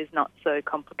often it is not so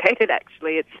complicated.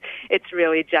 Actually, it's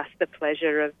really just the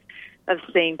pleasure of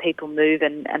seeing people move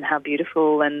and how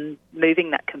beautiful and moving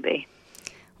that can be.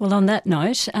 Well, on that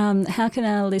note, how can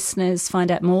our listeners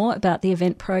find out more about the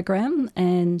event program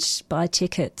and buy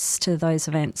tickets to those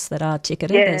events that are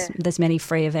ticketed? Yeah. There's many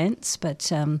free events,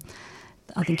 but I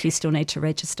think you still need to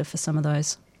register for some of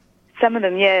those. Some of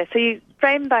them, yeah. So you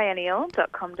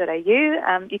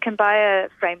framebiennial.com.au. You can buy a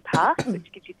frame pass,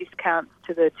 which gives you discounts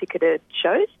to the ticketed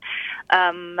shows,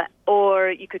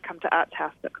 or you could come to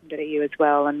artshouse.com.au as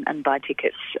well and buy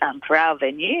tickets for our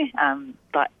venue,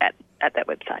 but at that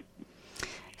website.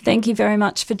 Thank you very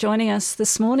much for joining us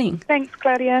this morning. Thanks,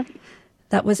 Claudia.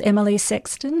 That was Emily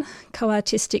Sexton,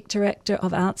 Co-Artistic Director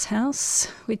of Arts House,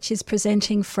 which is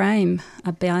presenting Frame,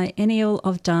 a biennial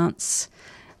of dance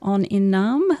on in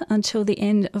Naarm until the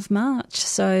end of March.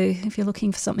 So if you're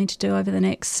looking for something to do over the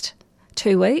next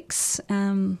 2 weeks,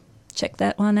 check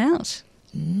that one out.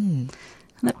 And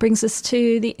that brings us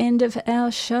to the end of our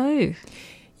show.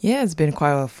 Yeah, it's been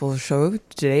quite a full show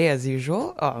today as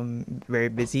usual. Very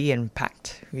busy and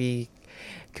packed. We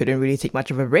couldn't really take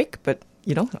much of a break, but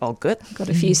all good. Got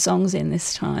a few songs in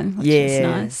this time, which is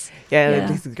nice. Yeah,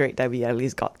 this is great that we at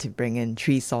least got to bring in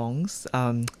 3 songs.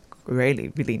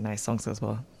 Really, really nice songs as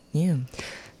well. Yeah,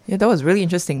 that was really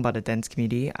interesting about the dance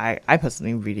community. I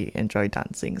personally really enjoy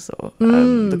dancing, so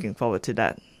I'm looking forward to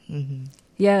that. Mm-hmm.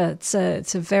 Yeah, it's a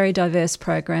very diverse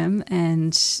program,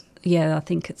 and I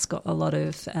think it's got a lot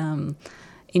of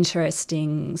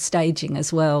interesting staging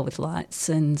as well, with lights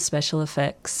and special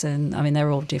effects, and I mean they're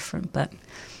all different, but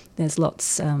there's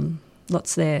lots there.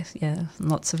 Yeah, and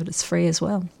lots of it is free as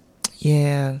well.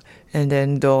 Yeah, and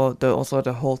then also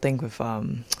the whole thing with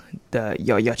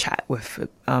your chat with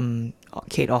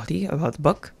Kate Ottey about the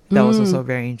book, that was also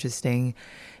very interesting,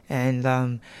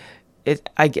 and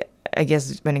I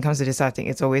guess when it comes to this, I think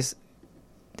it's always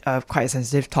quite a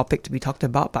sensitive topic to be talked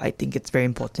about, but I think it's very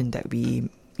important that we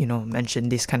mention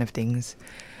these kind of things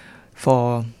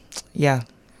for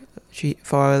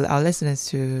our listeners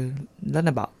to learn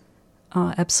about.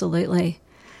 Oh, absolutely.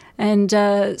 And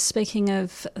speaking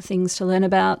of things to learn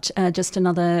about, just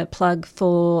another plug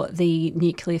for the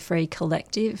Nuclear Free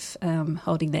Collective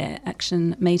holding their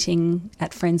action meeting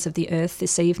at Friends of the Earth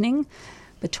this evening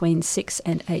between 6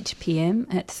 and 8 p.m.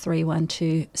 at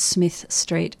 312 Smith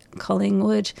Street,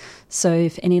 Collingwood. So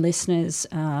if any listeners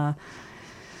are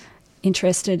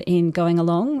interested in going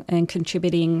along and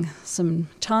contributing some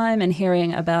time and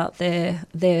hearing about their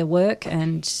work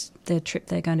and their trip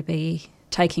they're going to be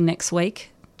taking next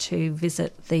week to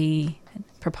visit the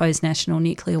proposed National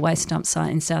Nuclear Waste Dump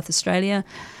site in South Australia,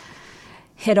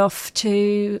 head off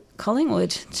to Collingwood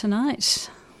tonight.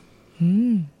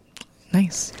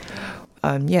 Nice.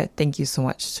 Thank you so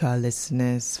much to our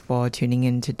listeners for tuning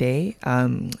in today.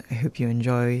 I hope you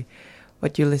enjoy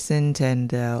what you listened,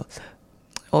 and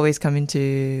always come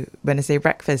into Wednesday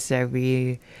Breakfast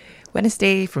every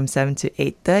Wednesday from 7 to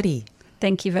 8:30.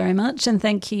 Thank you very much, and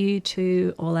thank you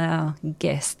to all our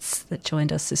guests that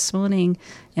joined us this morning,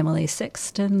 Emily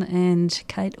Sexton and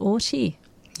Kate Ottey.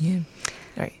 Yeah.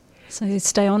 All right. So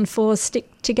stay on for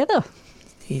Stick Together.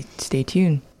 Stay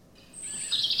tuned.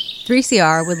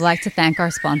 3CR would like to thank our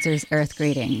sponsors, Earth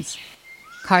Greetings,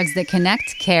 cards that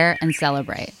connect, care, and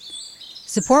celebrate.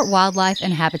 Support wildlife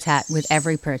and habitat with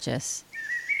every purchase.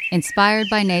 Inspired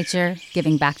by nature,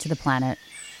 giving back to the planet.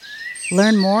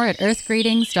 Learn more at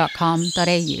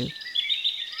earthgreetings.com.au.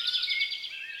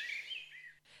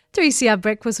 3CR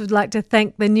Breakfast would like to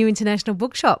thank the New International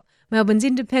Bookshop, Melbourne's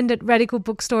independent radical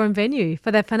bookstore and venue,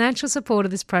 for their financial support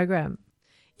of this program.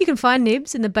 You can find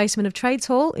Nibs in the basement of Trades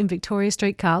Hall in Victoria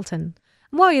Street, Carlton.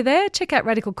 And while you're there, check out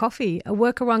Radical Coffee, a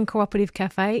worker-run cooperative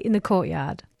cafe in the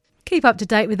courtyard. Keep up to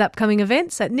date with upcoming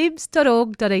events at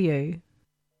nibs.org.au.